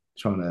and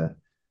trying to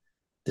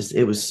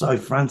it was so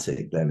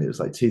frantic then. It was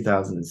like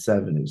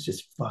 2007. It was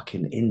just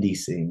fucking indie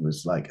scene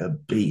was like a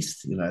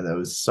beast. There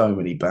was so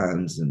many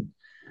bands and,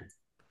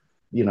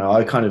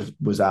 I kind of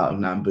was out of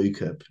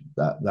Nambucca,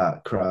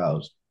 that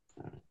crowd.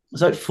 It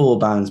was like 4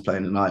 bands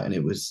playing a night and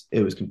it was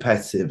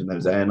competitive and there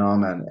was A&R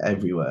man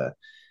everywhere.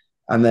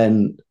 And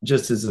then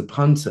just as a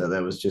punter,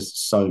 there was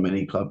just so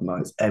many club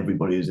nights.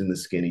 Everybody was in the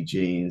skinny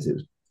jeans. It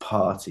was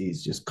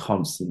parties just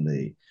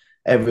constantly.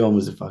 Everyone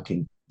was a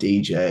fucking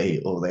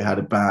DJ or they had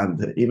a band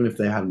that even if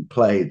they hadn't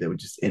played, they were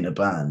just in a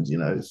band.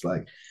 It's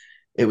like,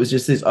 it was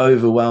just this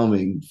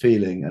overwhelming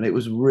feeling. And it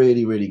was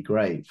really, really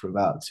great for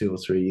about 2 or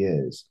 3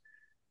 years.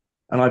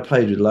 And I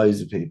played with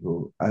loads of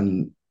people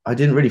and I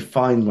didn't really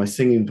find my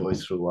singing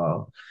voice for a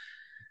while.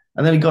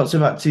 And then it got to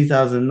about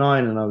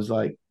 2009 and I was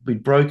like,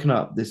 we'd broken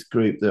up this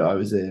group that I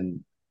was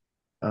in.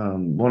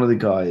 One of the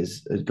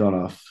guys had gone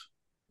off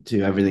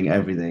to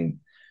everything.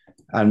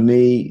 And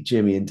me,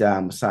 Jimmy and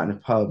Dan were sat in a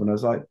pub and I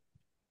was like,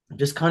 I'm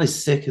just kind of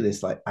sick of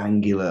this like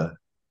angular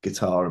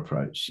guitar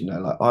approach.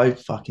 Like I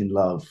fucking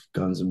love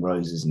Guns N'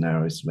 Roses and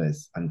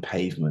Aerosmith and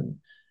Pavement.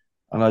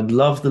 And I'd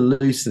love the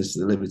looseness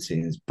of the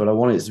Libertines, but I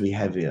want it to be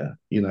heavier.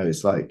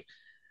 It's like,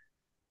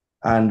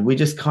 and we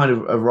just kind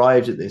of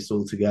arrived at this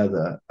all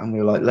together and we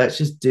were like, let's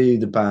just do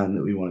the band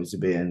that we wanted to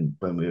be in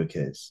when we were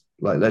kids.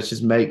 Like, let's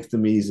just make the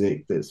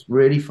music that's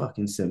really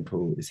fucking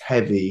simple. It's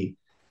heavy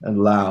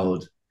and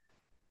loud.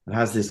 It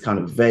has this kind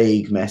of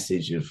vague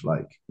message of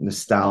like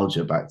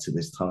nostalgia back to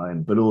this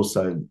time, but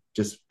also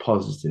just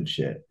positive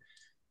shit.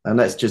 And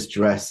let's just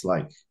dress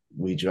like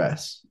we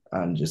dress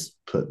and just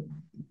put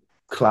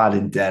clad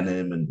in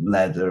denim and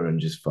leather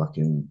and just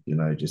fucking,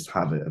 just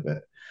have it a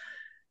bit.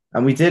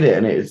 And we did it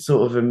and it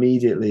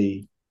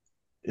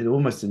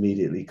almost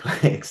immediately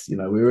clicks. We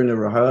were in a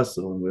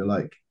rehearsal and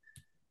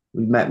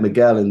we met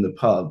Miguel in the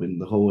pub in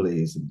the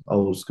Hawleys, an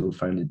old school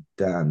friend of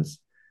Dan's.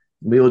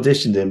 We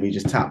auditioned him, we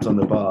just tapped on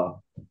the bar.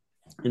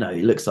 He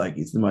looks like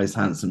he's the most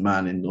handsome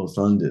man in North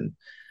London.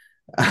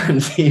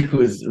 And he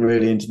was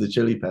really into the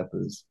Chili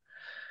Peppers.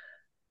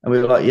 And we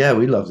were like, yeah,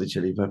 we love the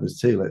Chili Peppers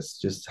too. Let's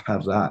just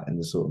have that in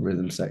the sort of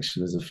rhythm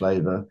section as a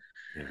flavor.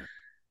 Yeah.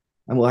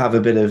 And we'll have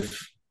a bit of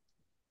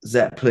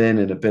Zeppelin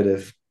and a bit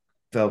of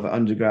Velvet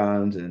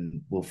Underground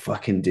and we'll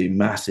fucking do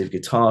massive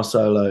guitar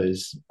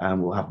solos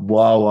and we'll have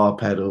wah-wah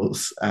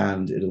pedals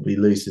and it'll be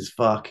loose as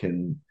fuck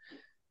and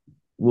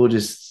we'll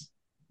just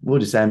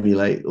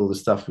emulate all the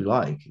stuff we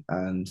like.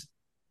 And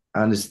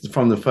it's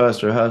from the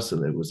first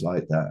rehearsal, it was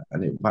like that.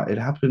 And it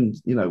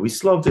happened, we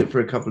slogged it for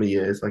a couple of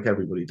years like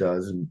everybody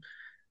does. And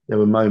there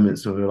were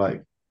moments where we were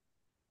like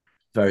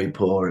very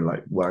poor and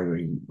like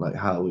worrying like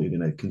how we were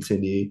going to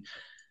continue.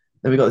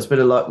 Then we got this bit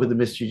of luck with the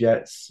Mystery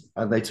Jets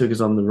and they took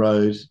us on the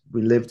road.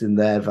 We lived in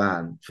their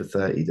van for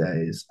 30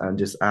 days and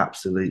just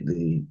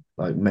absolutely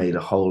like made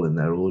a hole in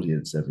their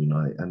audience every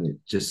night. And it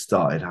just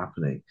started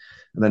happening.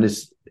 And then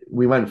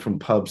we went from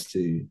pubs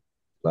to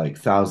like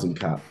 1,000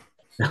 cap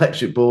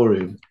Electric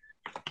Ballroom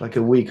like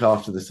a week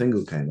after the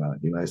single came out,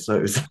 so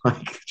it was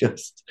like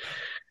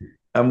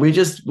and we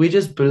just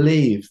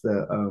believed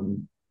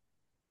that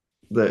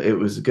that it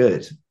was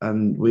good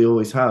and we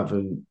always have.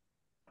 And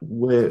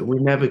we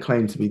never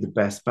claimed to be the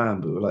best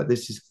band, but we're like,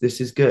 this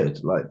is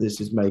good. Like this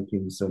is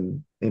making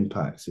some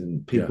impact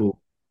and people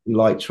who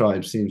like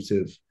Tribe seems to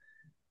have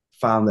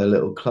found their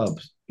little club,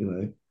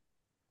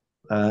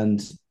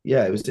 and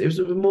yeah, it was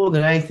more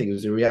than anything. It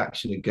was a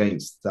reaction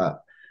against that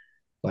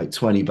like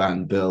 20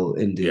 band bill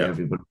indie,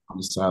 everybody on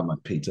the sound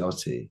like Pete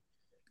Doherty.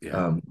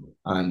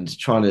 And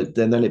trying to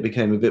then it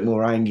became a bit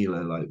more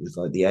angular, like with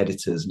like the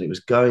editors, and it was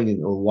going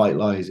in or White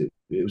Lies. It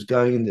was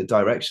going in the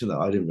direction that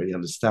I didn't really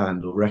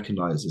understand or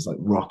recognize as like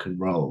rock and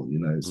roll.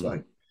 It's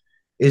like,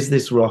 is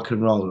this rock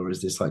and roll or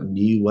is this like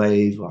new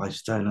wave? I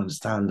just don't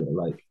understand it.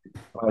 Like,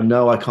 I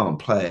know I can't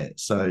play it,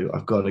 so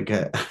I've got to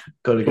get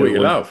what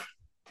you love.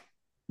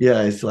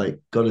 Yeah, it's like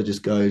got to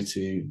just go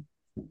to,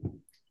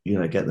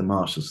 get the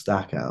Marshall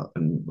stack out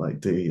and like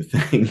do your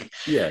thing.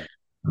 Yeah.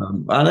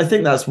 And I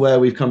think that's where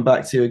we've come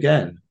back to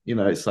again.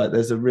 It's like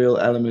there's a real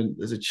element,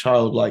 there's a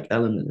childlike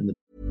element in the.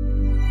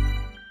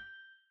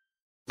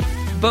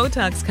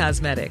 Botox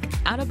Cosmetic,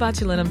 out of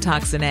botulinum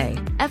toxin A,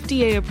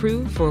 FDA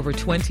approved for over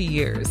 20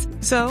 years.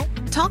 So,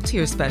 talk to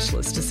your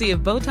specialist to see if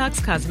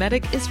Botox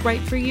Cosmetic is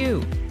right for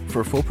you.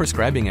 For full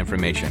prescribing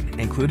information,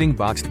 including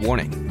boxed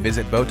warning,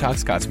 visit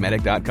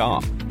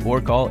BotoxCosmetic.com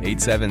or call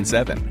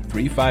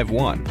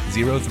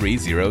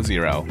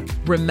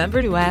 877-351-0300.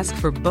 Remember to ask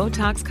for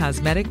Botox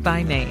Cosmetic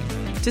by name.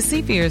 To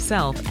see for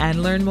yourself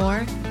and learn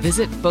more,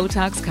 visit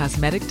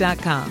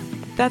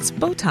BotoxCosmetic.com. That's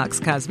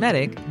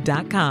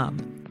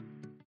BotoxCosmetic.com.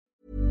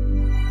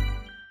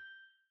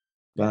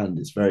 Band,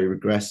 it's very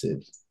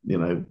regressive. You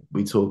know,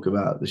 we talk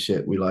about the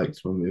shit we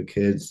liked when we were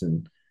kids,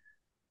 and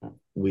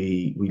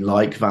we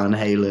like Van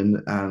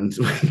Halen and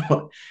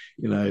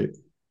you know,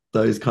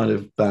 those kind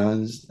of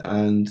bands,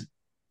 and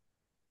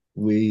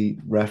we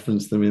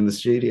reference them in the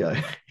studio.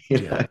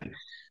 You know,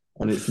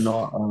 and it's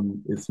not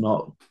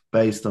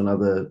based on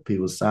other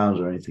people's sounds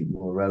or anything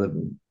more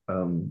relevant,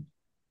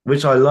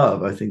 which I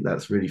love. I think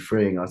that's really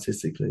freeing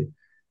artistically.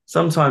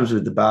 Sometimes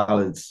with the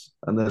ballads,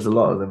 and there's a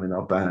lot of them in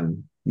our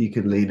band, you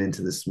can lean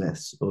into the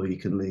Smiths, or you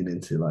can lean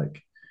into,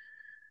 like,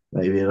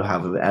 maybe it'll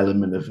have an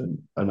element of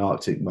an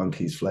Arctic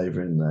Monkeys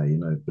flavor in there, you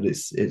know. But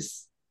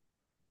it's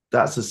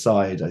that's a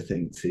side, I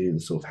think, to the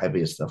sort of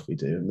heavier stuff we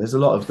do. And there's a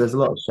lot of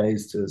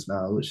shades to us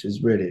now, which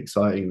is really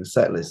exciting. The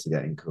set lists are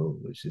getting cool,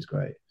 which is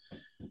great.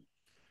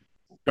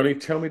 Johnny,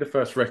 tell me the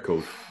first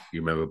record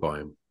you remember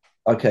buying.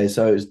 Okay,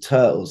 so it was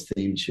Turtles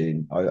theme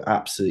tune. I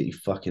absolutely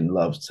fucking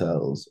loved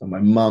Turtles, and my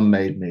mum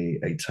made me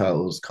a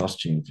Turtles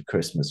costume for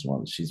Christmas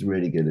once. She's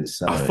really good at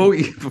sewing. I thought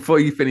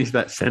before you finished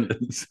that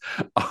sentence,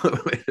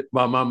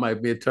 my mum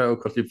made me a turtle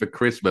costume for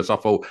Christmas. I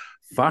thought,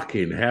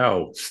 fucking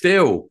hell,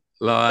 still.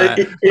 Like,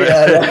 when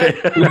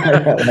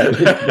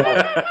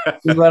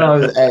I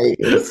was 8.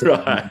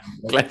 Right.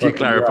 Glad you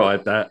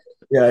clarified that.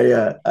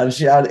 Yeah. And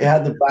it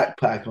had the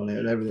backpack on it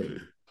and everything.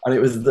 And it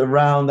was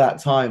around that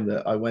time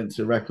that I went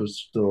to a record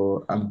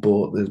store and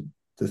bought the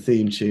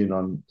theme tune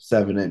on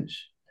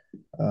 7-inch.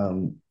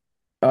 And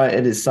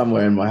it's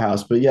somewhere in my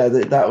house. But yeah,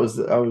 I was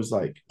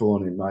like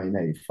born in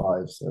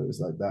 1985, so it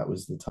was like that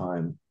was the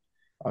time.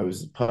 I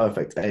was the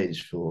perfect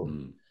age for,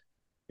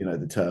 you know,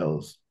 the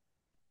Turtles.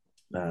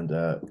 And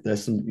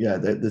there's some,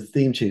 the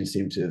theme tunes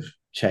seem to have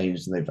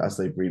changed and they've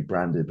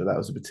rebranded, but that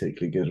was a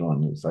particularly good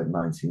one. It was like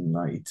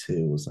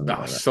 1992 or something.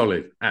 Like that.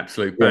 Solid,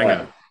 absolute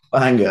banger.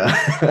 Banger.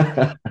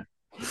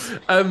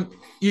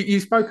 You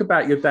spoke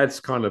about your dad's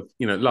kind of,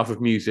 you know, love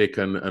of music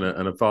and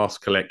a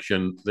vast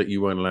collection that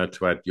you weren't allowed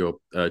to add your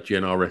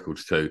GNR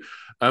records to.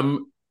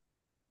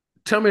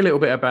 Tell me a little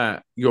bit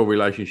about your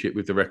relationship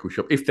with the record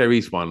shop, if there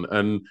is one.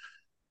 And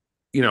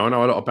you know, I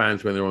know a lot of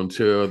bands when they're on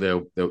tour,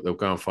 they'll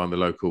go and find the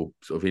local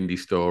sort of indie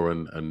store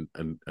and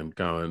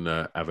go and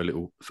have a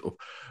little sort of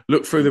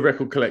look through the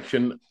record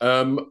collection.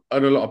 And a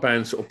lot of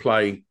bands sort of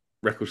play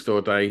record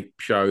store day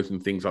shows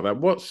and things like that.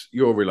 What's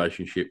your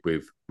relationship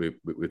with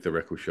the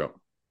record shop?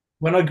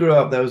 When I grew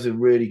up, there was a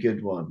really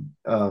good one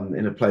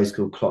in a place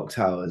called Clock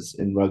Towers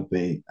in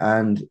Rugby,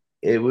 and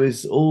it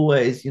was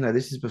always, you know,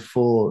 this is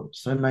before,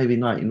 so maybe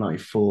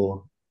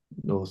 1994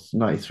 or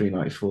 93,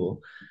 94.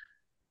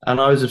 And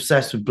I was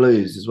obsessed with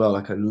blues as well.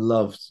 Like, I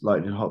loved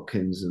Lightning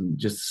Hopkins and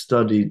just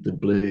studied the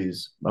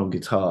blues on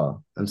guitar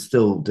and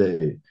still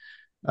do.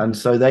 And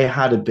so they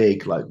had a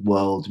big, like,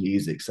 world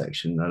music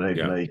section. I don't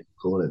know you can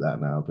call it that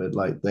now, but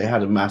like they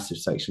had a massive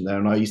section there.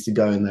 And I used to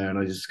go in there and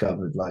I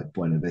discovered like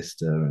Buena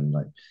Vista and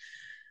like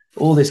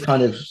all this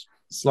kind of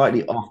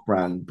slightly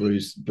off-brand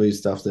blues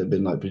stuff that had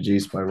been like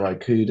produced by Ry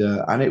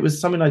Cooder. And it was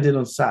something I did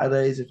on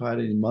Saturdays if I had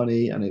any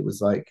money. And it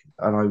was like,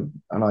 and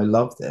I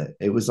loved it.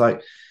 It was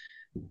like,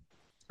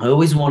 I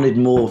always wanted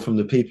more from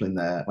the people in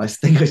there. I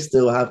think I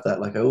still have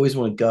that. Like, I always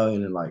want to go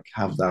in and like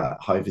have that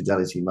high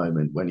fidelity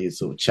moment when you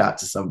sort of chat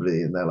to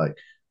somebody and they're like,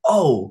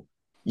 "Oh,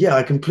 yeah,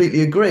 I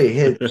completely agree.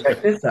 Here,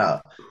 check this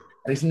out."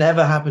 And it's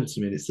never happened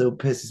to me. And it still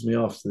pisses me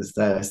off to this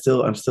day.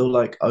 I'm still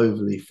like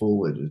overly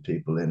forward with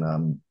people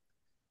in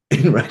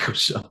record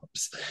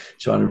shops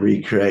trying to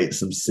recreate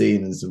some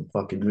scene in some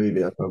fucking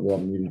movie I probably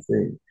haven't even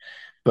seen.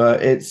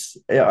 But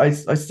I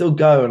still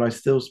go and I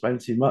still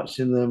spend too much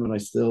in them, and I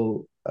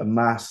still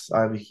amass.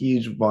 I have a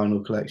huge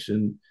vinyl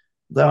collection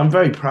that I'm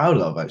very proud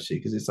of, actually,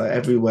 because it's like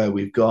everywhere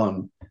we've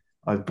gone,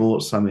 I've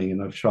bought something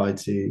and I've tried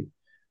to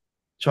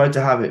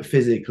have it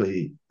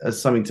physically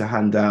as something to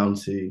hand down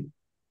to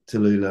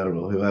Lula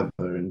or whoever,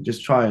 and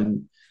just try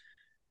and,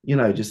 you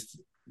know,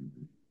 just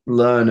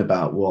learn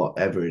about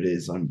whatever it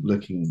is I'm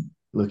looking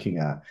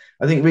at.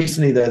 I think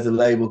recently there's a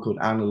label called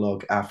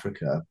Analog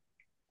Africa,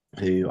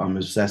 who I'm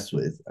obsessed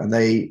with, and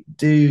they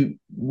do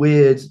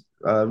weird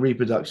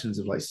reproductions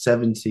of like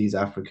 70s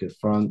Africa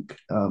funk,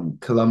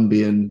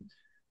 Colombian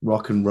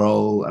rock and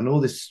roll, and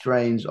all this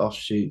strange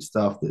offshoot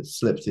stuff that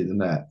slipped through the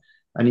net.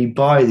 And you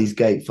buy these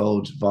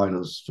gatefold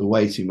vinyls for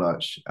way too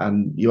much,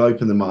 and you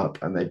open them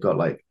up and they've got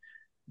like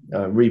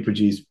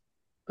reproduced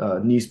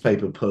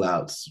newspaper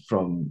pullouts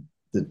from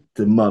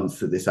the month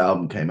that this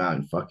album came out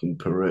in fucking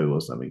Peru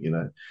or something, you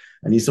know.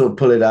 And you sort of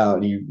pull it out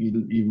and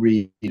you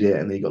read it,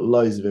 and then you got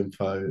loads of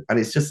info, and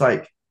it's just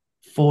like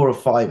 4 or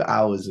 5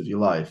 hours of your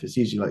life. It's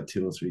usually like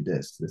 2 or 3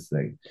 discs, this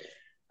thing.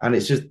 And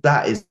it's just,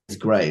 that is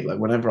great. Like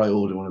whenever I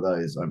order one of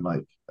those, I'm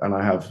like, and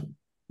I have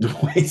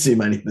way too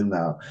many of them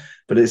now,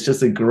 but it's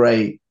just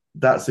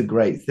that's a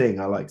great thing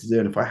I like to do.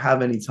 And if I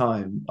have any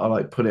time, I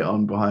like put it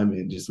on behind me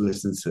and just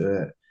listen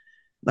to it.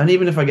 And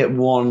even if I get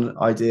one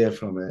idea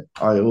from it,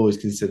 I always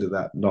consider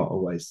that not a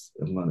waste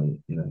of money,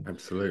 you know.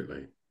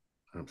 Absolutely.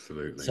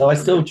 So I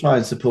still try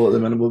and support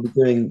them, and we'll be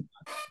doing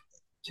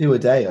 2 a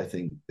day, I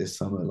think, this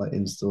summer, like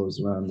in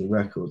stores around the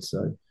record.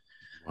 So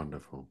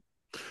wonderful.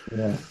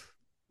 Yeah.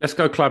 Let's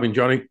go clubbing,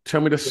 Johnny.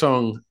 Tell me the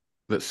song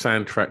that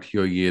soundtracked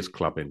your years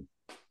clubbing.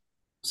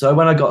 So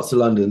when I got to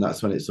London,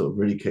 that's when it sort of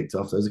really kicked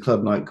off. There was a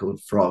club night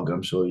called Frog,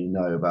 I'm sure you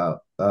know about,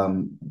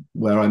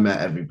 where I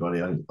met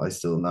everybody I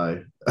still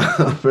know.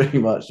 Pretty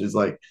much. It's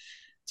like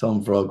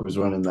Tom Frog was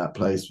running that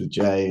place with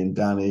Jay and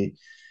Danny.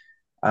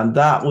 And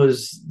that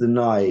was the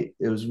night,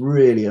 it was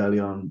really early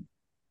on,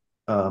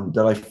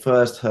 that I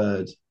first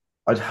heard,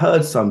 I'd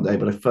heard Someday,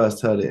 but I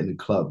first heard it in a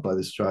club by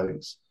The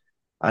Strokes.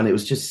 And it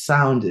was just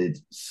sounded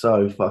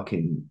so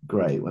fucking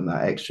great when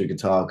that extra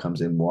guitar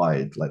comes in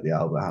wide, like the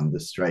Albert Hammond, the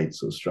straight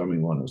sort of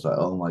strumming one. It was like,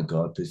 oh my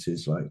God, this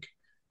is like,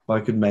 if I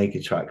could make a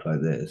track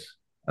like this.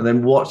 And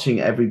then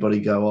watching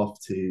everybody go off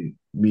to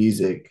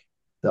music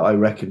that I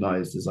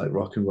recognized as like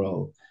rock and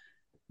roll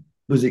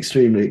was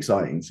extremely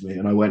exciting to me.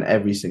 And I went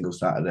every single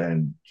Saturday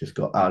and just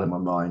got out of my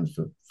mind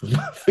for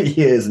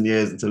years and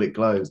years until it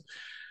closed.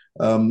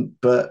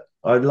 But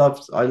I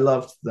loved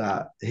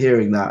that,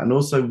 hearing that, and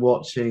also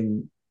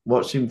watching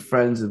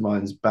friends of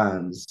mine's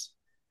bands,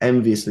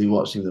 enviously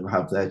watching them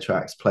have their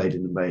tracks played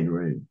in the main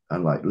room,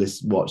 and like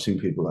watching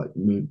people like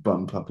move,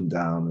 bump up and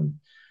down, and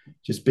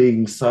just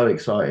being so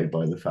excited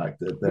by the fact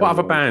that what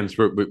other bands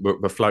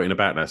were floating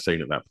about that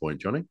scene at that point,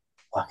 Johnny?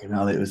 Fucking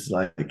hell, it was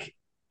like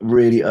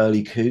really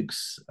early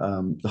Kooks.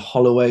 The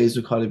Holloways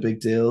were quite a big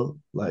deal.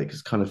 Like, I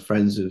was kind of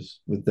friends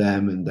with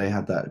them, and they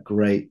had that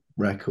great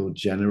record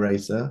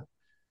Generator,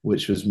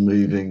 which was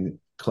moving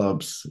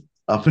clubs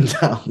up and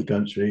down the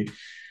country.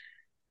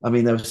 I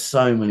mean, there were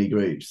so many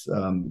groups.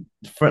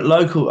 For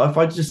local, if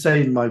I just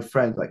say my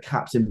friends, like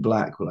Captain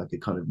Black were like a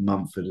kind of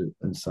Mumford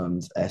and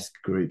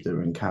Sons-esque group that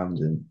were in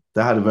Camden.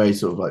 They had a very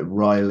sort of like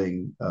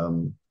riling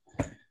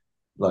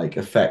like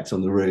effect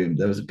on the room.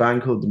 There was a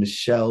band called the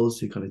Michelles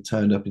who kind of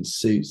turned up in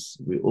suits.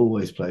 We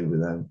always played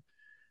with them.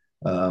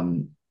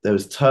 There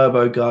was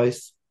Turbo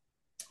Guys,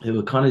 who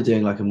were kind of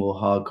doing like a more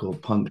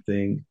hardcore punk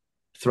thing.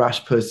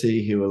 Thrash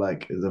Pussy, who were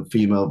like the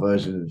female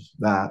version of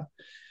that.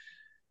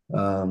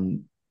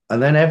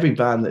 And then every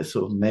band that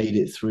sort of made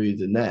it through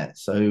the net.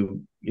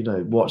 So, you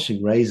know,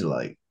 watching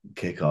Razorlight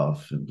kick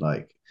off, and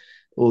like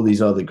all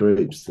these other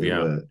groups that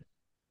were,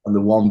 and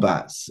the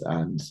Wombats,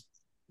 and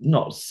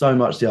not so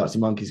much the Arctic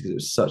Monkeys because it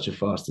was such a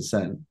fast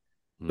ascent.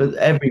 But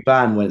every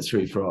band went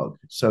through Frog.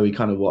 So we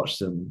kind of watched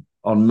them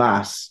en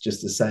masse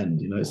just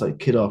ascend. You know, it's like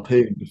Kid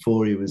Harpoon,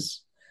 before he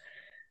was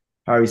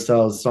Harry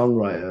Styles'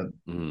 songwriter,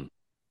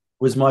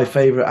 was my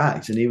favorite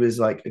act. And he was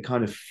like a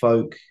kind of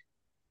folk,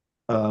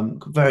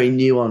 very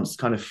nuanced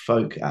kind of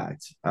folk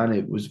act, and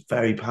it was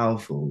very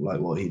powerful, like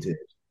what he did.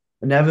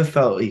 I never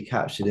felt he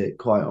captured it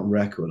quite on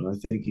record, and I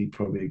think he'd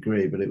probably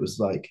agree, but it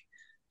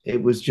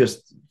was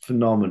just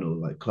phenomenal,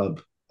 like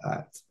club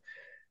act.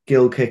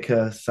 Gil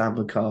Kicker, Sam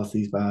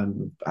McCarthy's band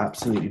were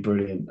absolutely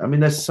brilliant. I mean,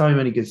 there's so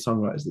many good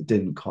songwriters that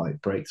didn't quite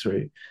break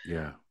through.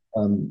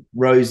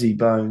 Rosie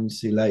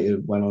Bones, who later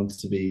went on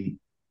to be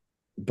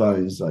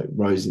Bones, like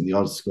Rosie and the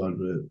Odd Squad,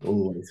 were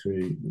all the way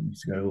through. We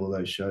used to go to all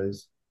those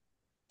shows.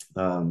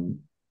 I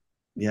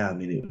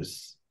mean,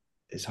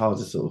 it's hard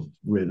to sort of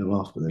reel them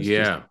off, but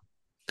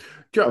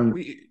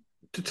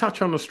to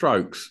touch on the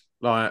Strokes,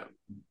 like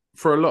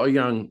for a lot of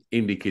young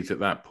indie kids at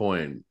that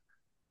point,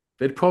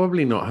 they'd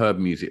probably not heard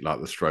music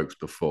like the Strokes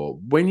before.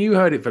 When you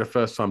heard it for the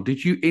first time,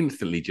 did you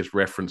instantly just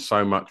reference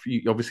so much?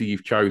 Obviously,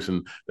 you've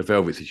chosen the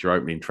Velvets as your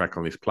opening track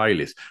on this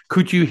playlist.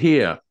 Could you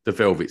hear the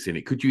Velvets in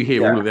it? Could you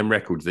hear all of them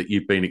records that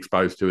you've been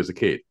exposed to as a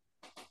kid?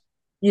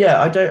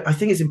 Yeah, I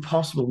think it's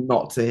impossible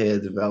not to hear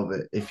the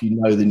Velvet if you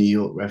know the New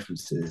York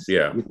references.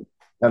 Yeah.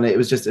 And it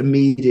was just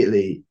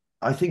immediately,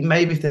 I think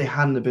maybe if they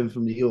hadn't have been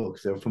from New York,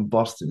 if they were from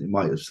Boston, it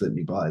might have slipped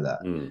me by that.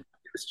 It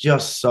was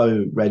just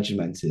so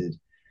regimented.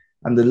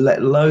 And the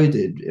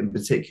Loaded in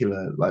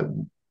particular, like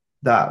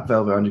that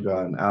Velvet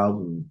Underground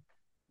album,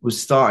 was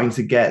starting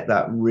to get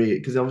that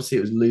because obviously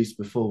it was loose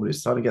before, but it's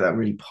starting to get that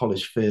really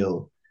polished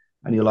feel.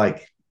 And you're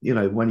like, you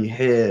know, when you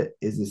hear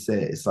Is This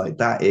It, it's like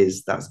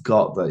that's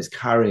got that, it's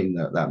carrying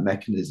that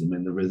mechanism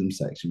in the rhythm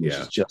section, which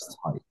is just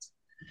tight.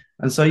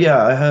 And so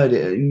I heard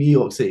it in New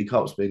York City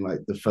Cops being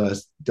like the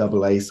first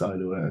double A side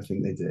or whatever I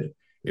think they did. It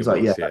was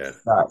like,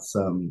 that's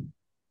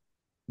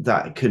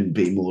that couldn't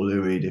be more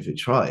Lou Reed if it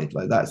tried.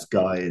 Like, that's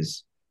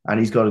guys, and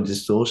he's got a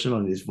distortion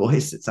on his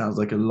voice. It sounds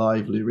like a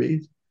live Lou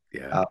Reed.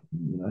 You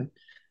know.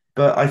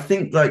 But I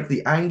think like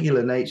the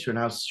angular nature and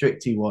how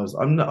strict he was,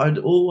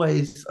 I've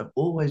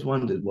always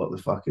wondered what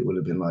the fuck it would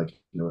have been like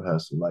in a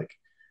rehearsal, like,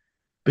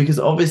 because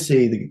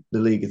obviously the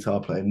lead guitar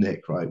player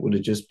Nick, right, would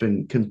have just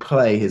can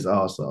play his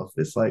arse off.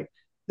 It's like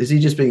Is he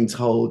just being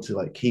told to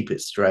like keep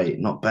it straight,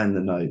 not bend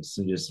the notes,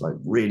 and just like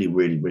really,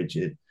 really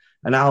rigid?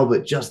 And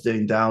Albert just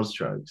doing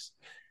downstrokes.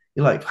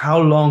 You're like, how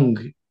long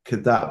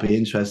could that be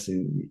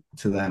interesting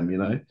to them, you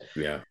know?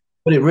 Yeah.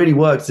 But it really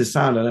works to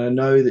sound. And I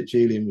know that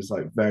Julian was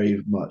like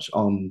very much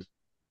on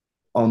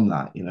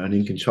that, you know, and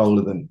in control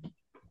of them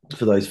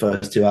for those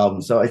first two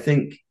albums. So I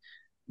think,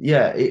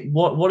 yeah,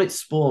 what it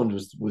spawned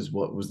was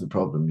what was the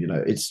problem, you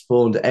know. It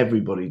spawned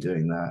everybody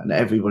doing that and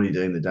everybody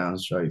doing the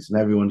downstrokes and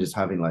everyone just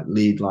having like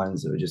lead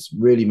lines that were just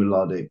really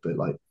melodic but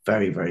like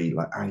very, very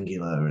like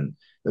angular, and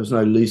there was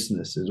no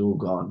looseness. It had all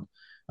gone.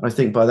 And I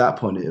think by that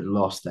point it had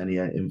lost any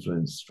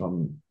influence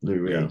from Lou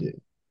Reed.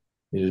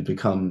 It had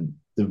become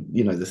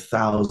the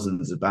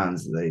thousands of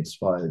bands that they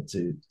inspired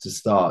to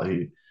start,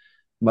 who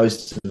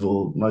most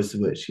of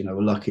which, you know,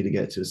 were lucky to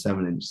get to a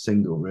 7-inch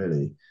single,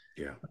 really.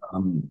 Yeah.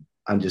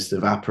 And just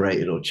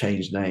evaporated or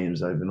changed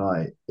names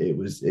overnight.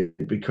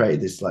 It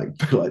created this like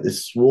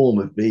this swarm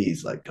of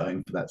bees like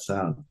going for that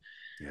sound.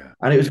 Yeah.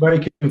 And it was a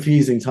very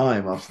confusing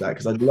time after that,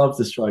 because I loved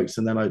the Strokes,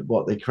 and then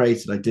what they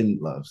created I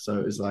didn't love. So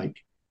it was like,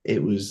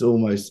 it was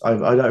almost, I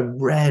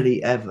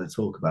rarely ever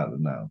talk about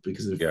them now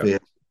because of fear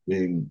of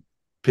being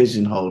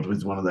pigeonholed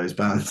with one of those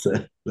bands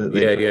that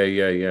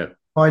yeah.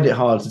 Find it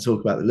hard to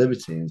talk about the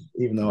Libertines,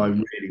 even though I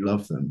really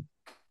love them.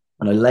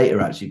 And I later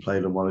actually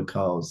played on one of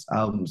Carl's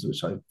albums,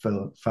 which I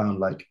found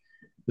like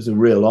was a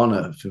real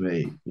honor for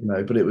me, you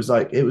know. But it was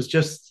like, it was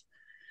just,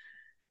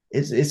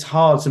 it's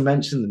hard to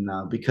mention them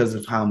now because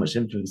of how much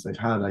influence they've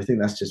had. I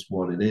think that's just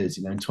what it is,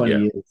 you know. In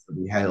 20 years,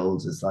 they'll be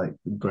hailed as like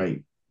the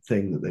great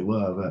thing that they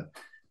were. But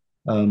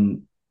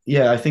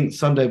yeah, I think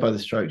Sunday by the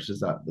Strokes was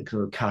that the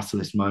kind of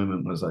catalyst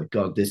moment. Was like,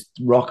 God, this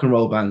rock and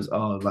roll bands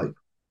are like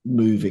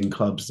moving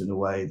clubs in a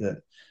way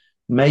that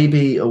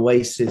maybe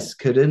Oasis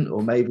couldn't,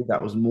 or maybe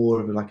that was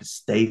more of like a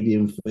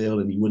stadium feel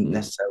and you wouldn't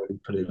necessarily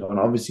put it on,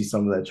 obviously,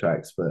 some of their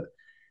tracks, but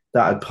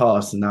that had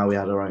passed and now we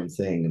had our own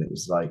thing. And it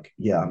was like,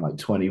 yeah, I'm like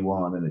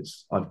 21 and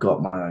I've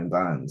got my own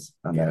bands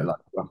and they're like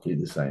roughly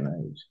the same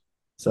age.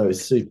 So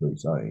it's super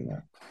exciting. Yeah.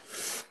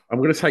 I'm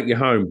going to take you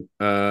home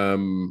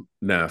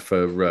now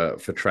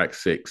for track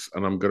 6,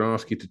 and I'm going to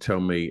ask you to tell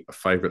me a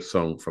favourite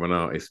song from an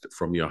artist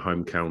from your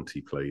home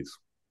county, please.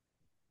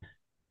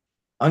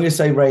 I'm going to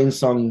say Rain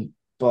Song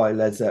by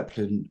Led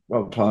Zeppelin.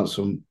 Robert Plant's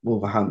from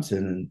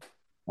Wolverhampton, and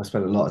I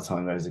spent a lot of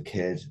time there as a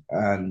kid.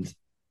 And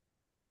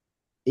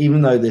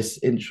even though this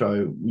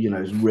intro, you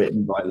know, is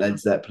written by Led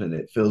Zeppelin,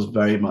 it feels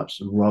very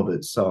much a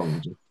Robert song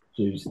just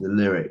due to the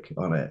lyric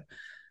on it.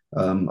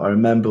 I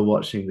remember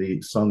watching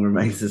the Song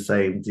Remains the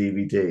Same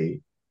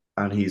DVD,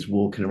 and he's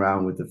walking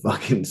around with the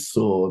fucking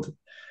sword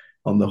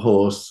on the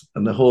horse,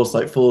 and the horse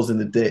like falls in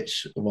the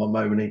ditch. At one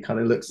moment, he kind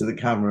of looks at the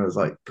camera. I was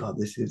like, God,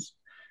 this is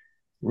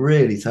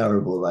really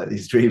terrible, like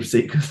these dream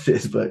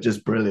sequences, but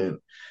just brilliant.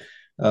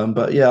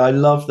 But yeah, I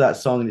love that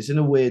song, and it's in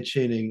a weird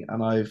tuning,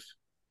 and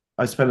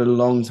I spent a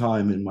long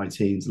time in my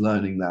teens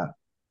learning that,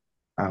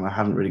 and I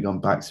haven't really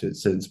gone back to it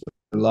since.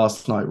 But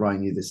last night,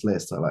 writing you this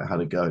list, I like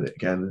had a go at it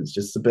again, and it's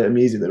just a bit of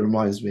music that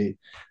reminds me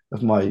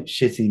of my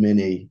shitty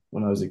Mini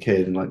when I was a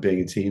kid and like being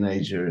a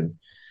teenager and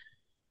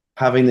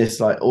having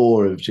this like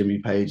awe of Jimmy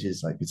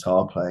Page's like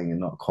guitar playing and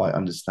not quite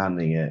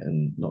understanding it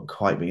and not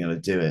quite being able to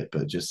do it,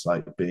 but just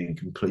like being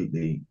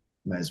completely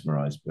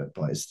mesmerized by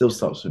it. It still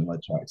stops with my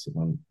tracks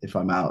if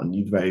I'm out, and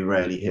you very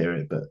rarely hear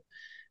it, but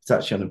it's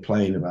actually on a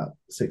plane about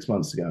 6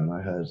 months ago, and I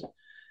heard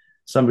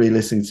somebody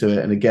listening to it,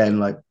 and again,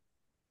 like,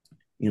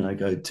 you know,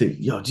 go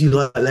to, yo, do you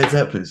like Led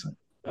Zeppelin?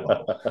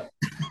 Like,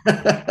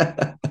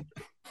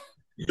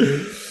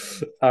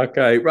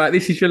 Okay, right,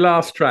 this is your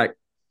last track,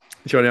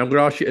 Johnny. I'm going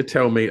to ask you to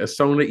tell me a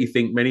song that you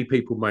think many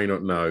people may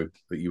not know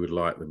that you would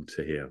like them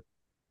to hear.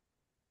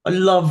 I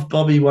love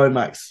Bobby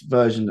Womack's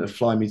version of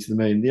Fly Me to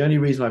the Moon. The only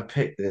reason I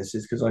picked this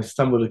is because I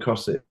stumbled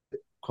across it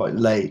quite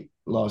late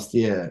last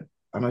year,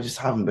 and I just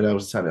haven't been able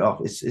to turn it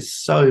off. It's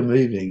so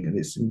moving, and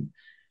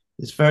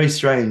it's very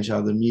strange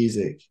how the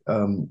music,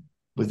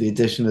 with the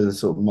addition of the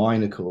sort of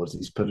minor chords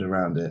he's putting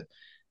around it,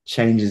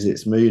 changes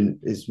its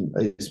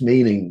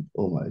meaning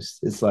almost.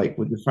 It's like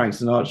with the Frank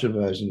Sinatra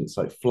version, it's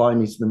like Fly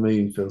Me to the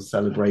Moon feels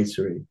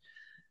celebratory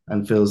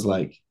and feels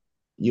like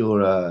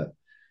you're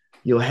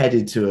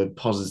headed to a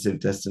positive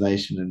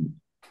destination, and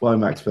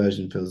Womack's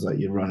version feels like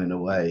you're running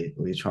away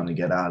or you're trying to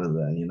get out of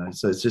there, you know.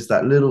 So it's just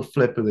that little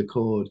flip of the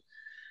chord,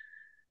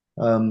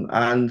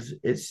 and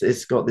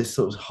it's got this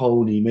sort of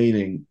whole new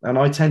meaning. And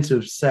I tend to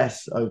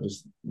obsess over,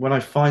 when I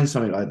find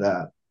something like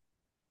that,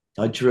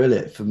 I drill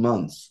it for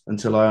months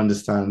until I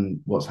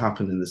understand what's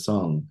happened in the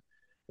song.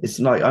 It's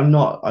like I'm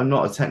not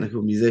a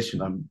technical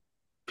musician. I'm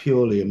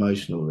purely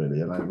emotional,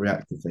 really, and I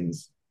react to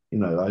things. You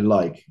know,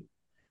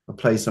 I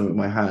play something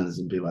with my hands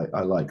and be like,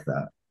 I like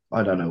that.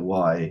 I don't know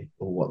why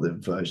or what the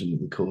version of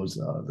the chords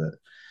are that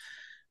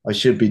I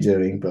should be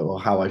doing, but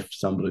or how I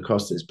stumbled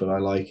across this, but I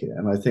like it.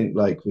 And I think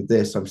like with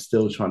this, I'm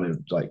still trying to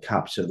like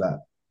capture that,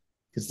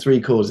 because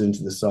 3 chords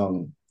into the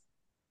song,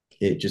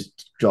 it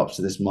just drops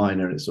to this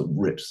minor and it sort of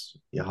rips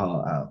your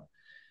heart out.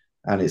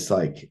 And it's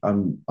like,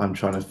 I'm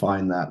trying to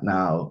find that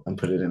now and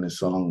put it in a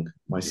song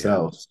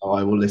myself. Yeah. So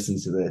I will listen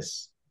to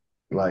this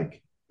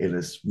like in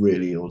a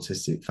really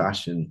autistic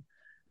fashion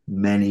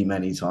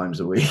many times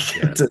a week.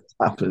 It just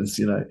happens,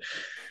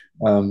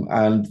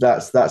 and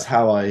that's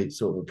how I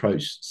sort of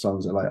approach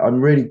songs.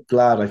 I'm really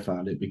glad I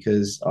found it,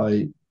 because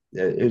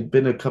it'd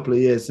been a couple of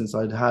years since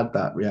I'd had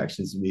that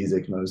reaction to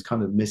music, and I was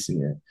kind of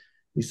missing it.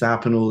 It used to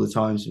happen all the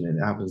time to me, and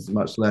it happens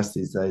much less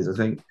these days. I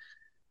think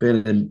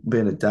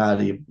being a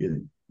dad,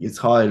 you're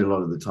tired a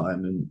lot of the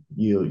time, and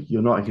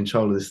you're not in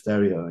control of the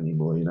stereo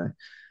anymore.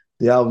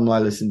 The album I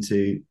listen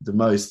to the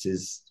most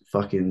is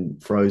fucking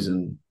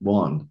Frozen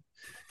 1.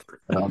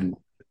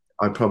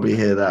 I probably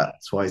hear that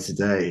twice a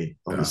day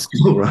on the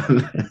school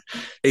run.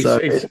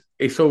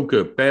 It's all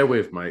good. Bear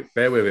with, mate.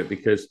 Bear with it,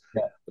 because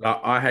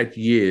I had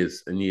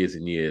years and years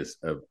and years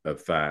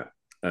of that,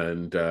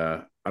 and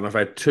I've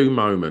had two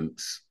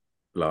moments.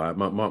 Like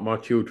my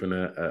children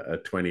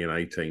are 20 and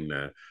 18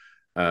 now.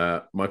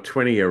 My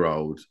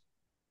 20-year-old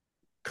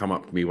come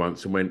up to me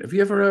once and went, "Have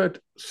you ever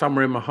heard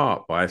Somewhere in My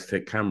Heart by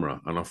Aztec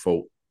Camera?" And I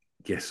thought,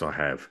 yes, I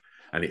have.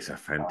 And it's a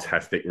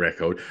fantastic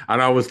record.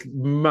 And I was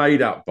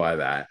made up by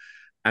that.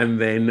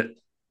 And then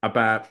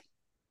about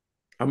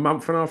a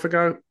month and a half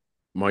ago,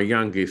 my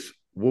youngest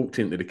walked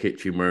into the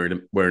kitchen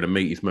wearing a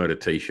Meat is Murder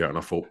t-shirt. And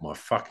I thought, my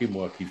fucking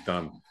work is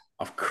done.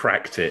 I've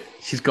cracked it.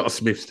 She's got a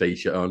Smiths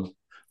t-shirt on.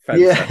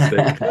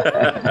 Fantastic.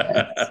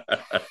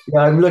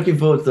 Yeah, I'm looking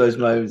forward to those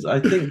moments. I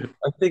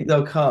think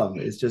they'll come.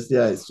 It's just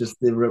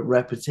the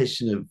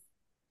repetition of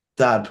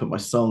Dad put my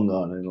song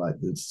on and like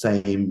the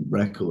same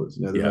records,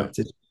 the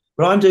repetition.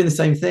 But I'm doing the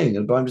same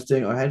thing, but I'm just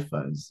doing it on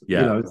headphones.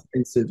 Yeah.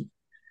 It's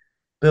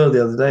Bill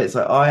the other day. It's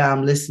like I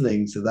am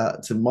listening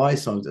to my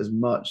songs as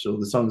much, or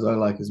the songs I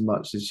like, as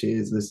much as she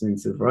is listening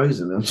to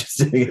Frozen. I'm just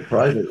doing it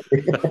privately.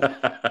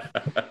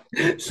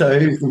 So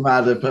who's the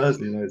madder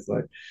person? It's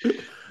like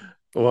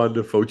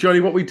wonderful, Johnny.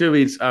 What we do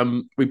is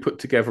we put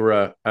together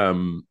a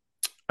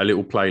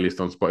little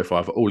playlist on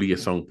Spotify for all of your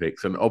song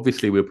picks, and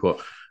obviously we'll put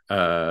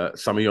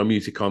some of your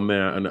music on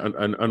there,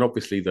 and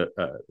obviously the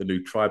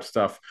new Tribe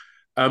stuff.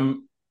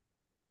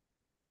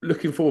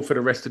 Looking forward for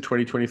the rest of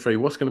 2023.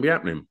 What's going to be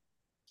happening?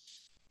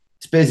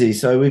 It's busy.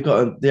 So we've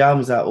got the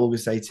album's out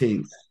August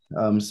 18th.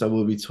 So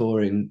we'll be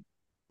touring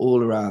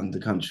all around the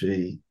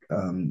country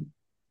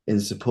in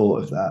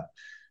support of that.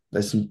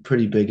 There's some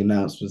pretty big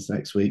announcements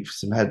next week for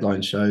some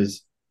headline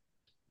shows,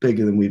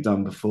 bigger than we've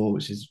done before,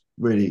 which is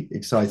really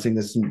exciting.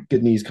 There's some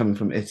good news coming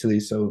from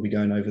Italy, so we'll be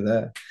going over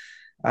there.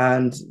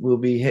 And we'll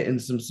be hitting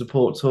some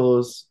support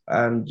tours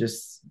and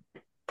just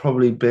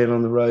probably been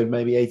on the road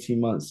maybe 18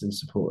 months in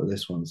support of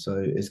this one.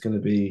 So it's going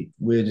to be,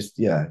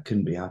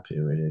 couldn't be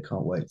happier, really. I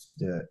can't wait to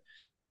do it.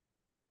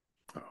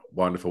 Oh,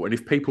 wonderful. And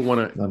if people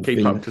want to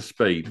keep up to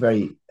speed,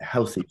 very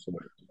healthy for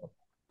it.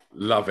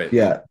 Love it.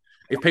 Yeah.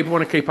 If people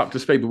want to keep up to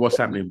speed with what's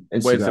happening,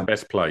 Instagram. Where's the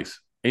best place?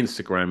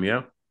 Instagram,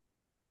 yeah?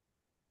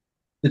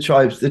 The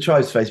Tribe's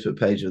Facebook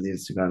page or the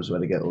Instagram is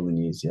where to get all the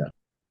news, yeah.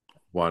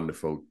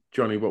 Wonderful.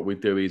 Johnny, what we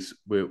do is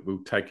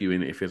we'll take you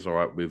in, if it's all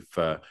right with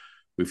you.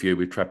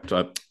 We'll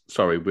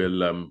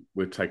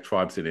take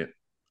Tribes in it,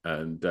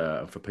 and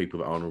for people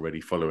that aren't already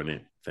following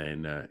it,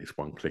 then it's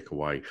one click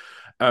away.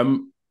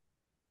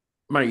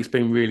 Mate, it's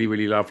been really,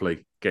 really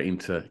lovely getting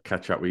to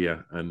catch up with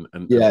you and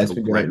it's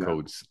been great,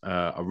 records.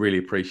 I really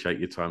appreciate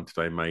your time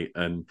today, mate,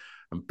 and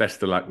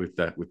best of luck with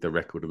the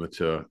record and the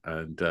tour.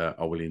 And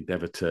I will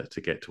endeavour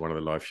to get to one of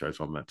the live shows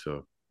on that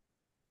tour.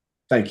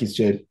 Thank you,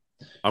 Stu.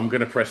 I'm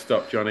going to press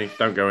stop, Johnny.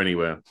 Don't go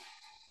anywhere.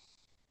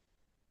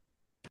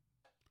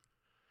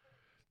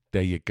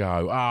 There you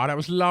go. That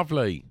was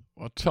lovely.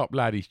 What top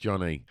lad is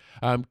Johnny.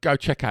 Go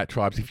check out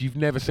Tribes. If you've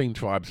never seen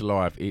Tribes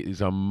live, it is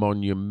a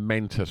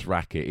monumentous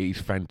racket. It is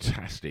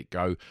fantastic.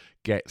 Go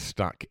get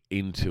stuck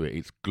into it.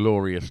 It's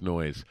glorious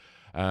noise.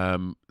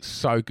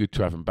 So good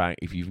to have them back.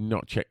 If you've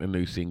not checked the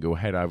new single,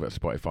 head over to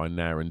Spotify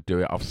now and do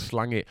it. I've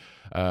slung it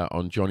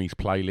on Johnny's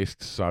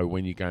playlist, so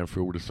when you're going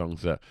through all the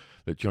songs that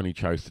Johnny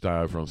chose today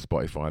over on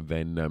Spotify,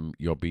 then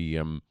you'll be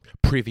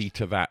privy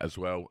to that as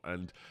well.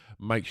 And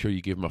make sure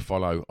you give him a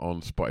follow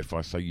on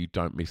Spotify so you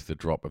don't miss the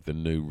drop of the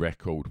new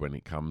record when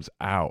it comes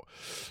out.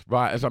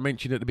 Right, as I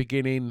mentioned at the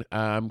beginning,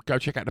 go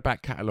check out the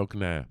back catalogue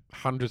now.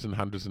 Hundreds and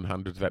hundreds and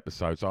hundreds of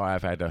episodes. I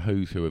have had a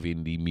who's who of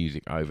indie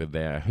music over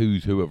there,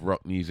 who's who of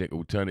rock music,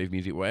 alternative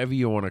music, whatever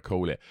you want to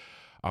call it.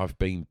 I've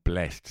been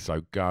blessed,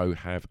 so go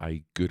have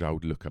a good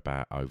old look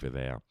about over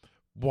there.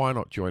 Why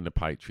not join the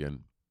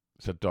Patreon?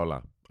 It's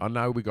 $1. I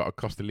know we got a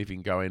cost of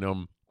living going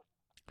on.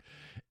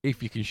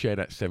 If you can share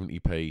that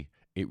 70p,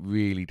 it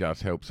really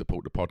does help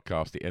support the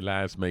podcast. It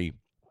allows me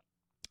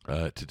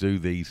to do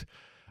these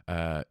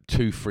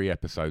 2 free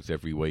episodes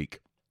every week.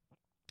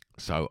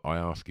 So I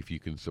ask if you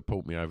can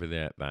support me over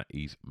there. That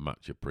is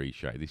much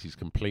appreciated. This is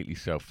completely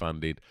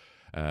self-funded,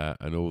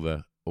 and all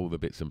the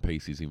bits and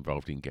pieces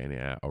involved in getting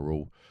it out are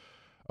all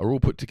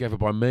put together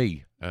by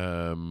me.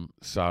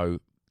 So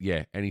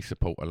yeah, any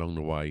support along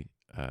the way.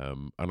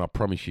 And I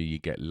promise you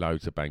get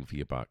loads of bang for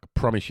your buck. I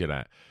promise you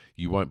that.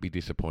 You won't be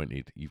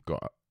disappointed. You've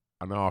got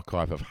an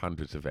archive of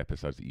hundreds of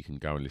episodes that you can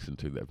go and listen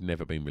to that have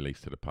never been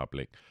released to the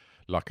public.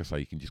 like I say,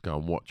 you can just go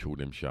and watch all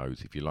them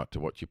shows. If you like to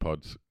watch your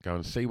pods, go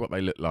and see what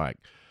they look like.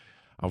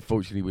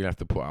 Unfortunately, we have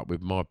to put up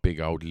with my big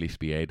old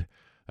lispy head.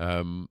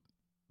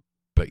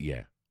 But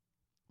yeah,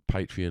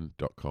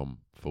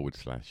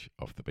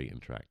 patreon.com/off the beaten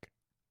track.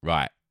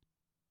 Right.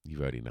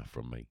 You've heard enough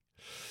from me.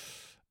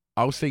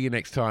 I'll see you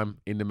next time.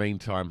 In the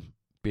meantime,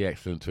 be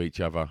excellent to each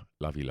other.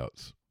 Love you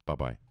lots.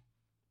 Bye-bye.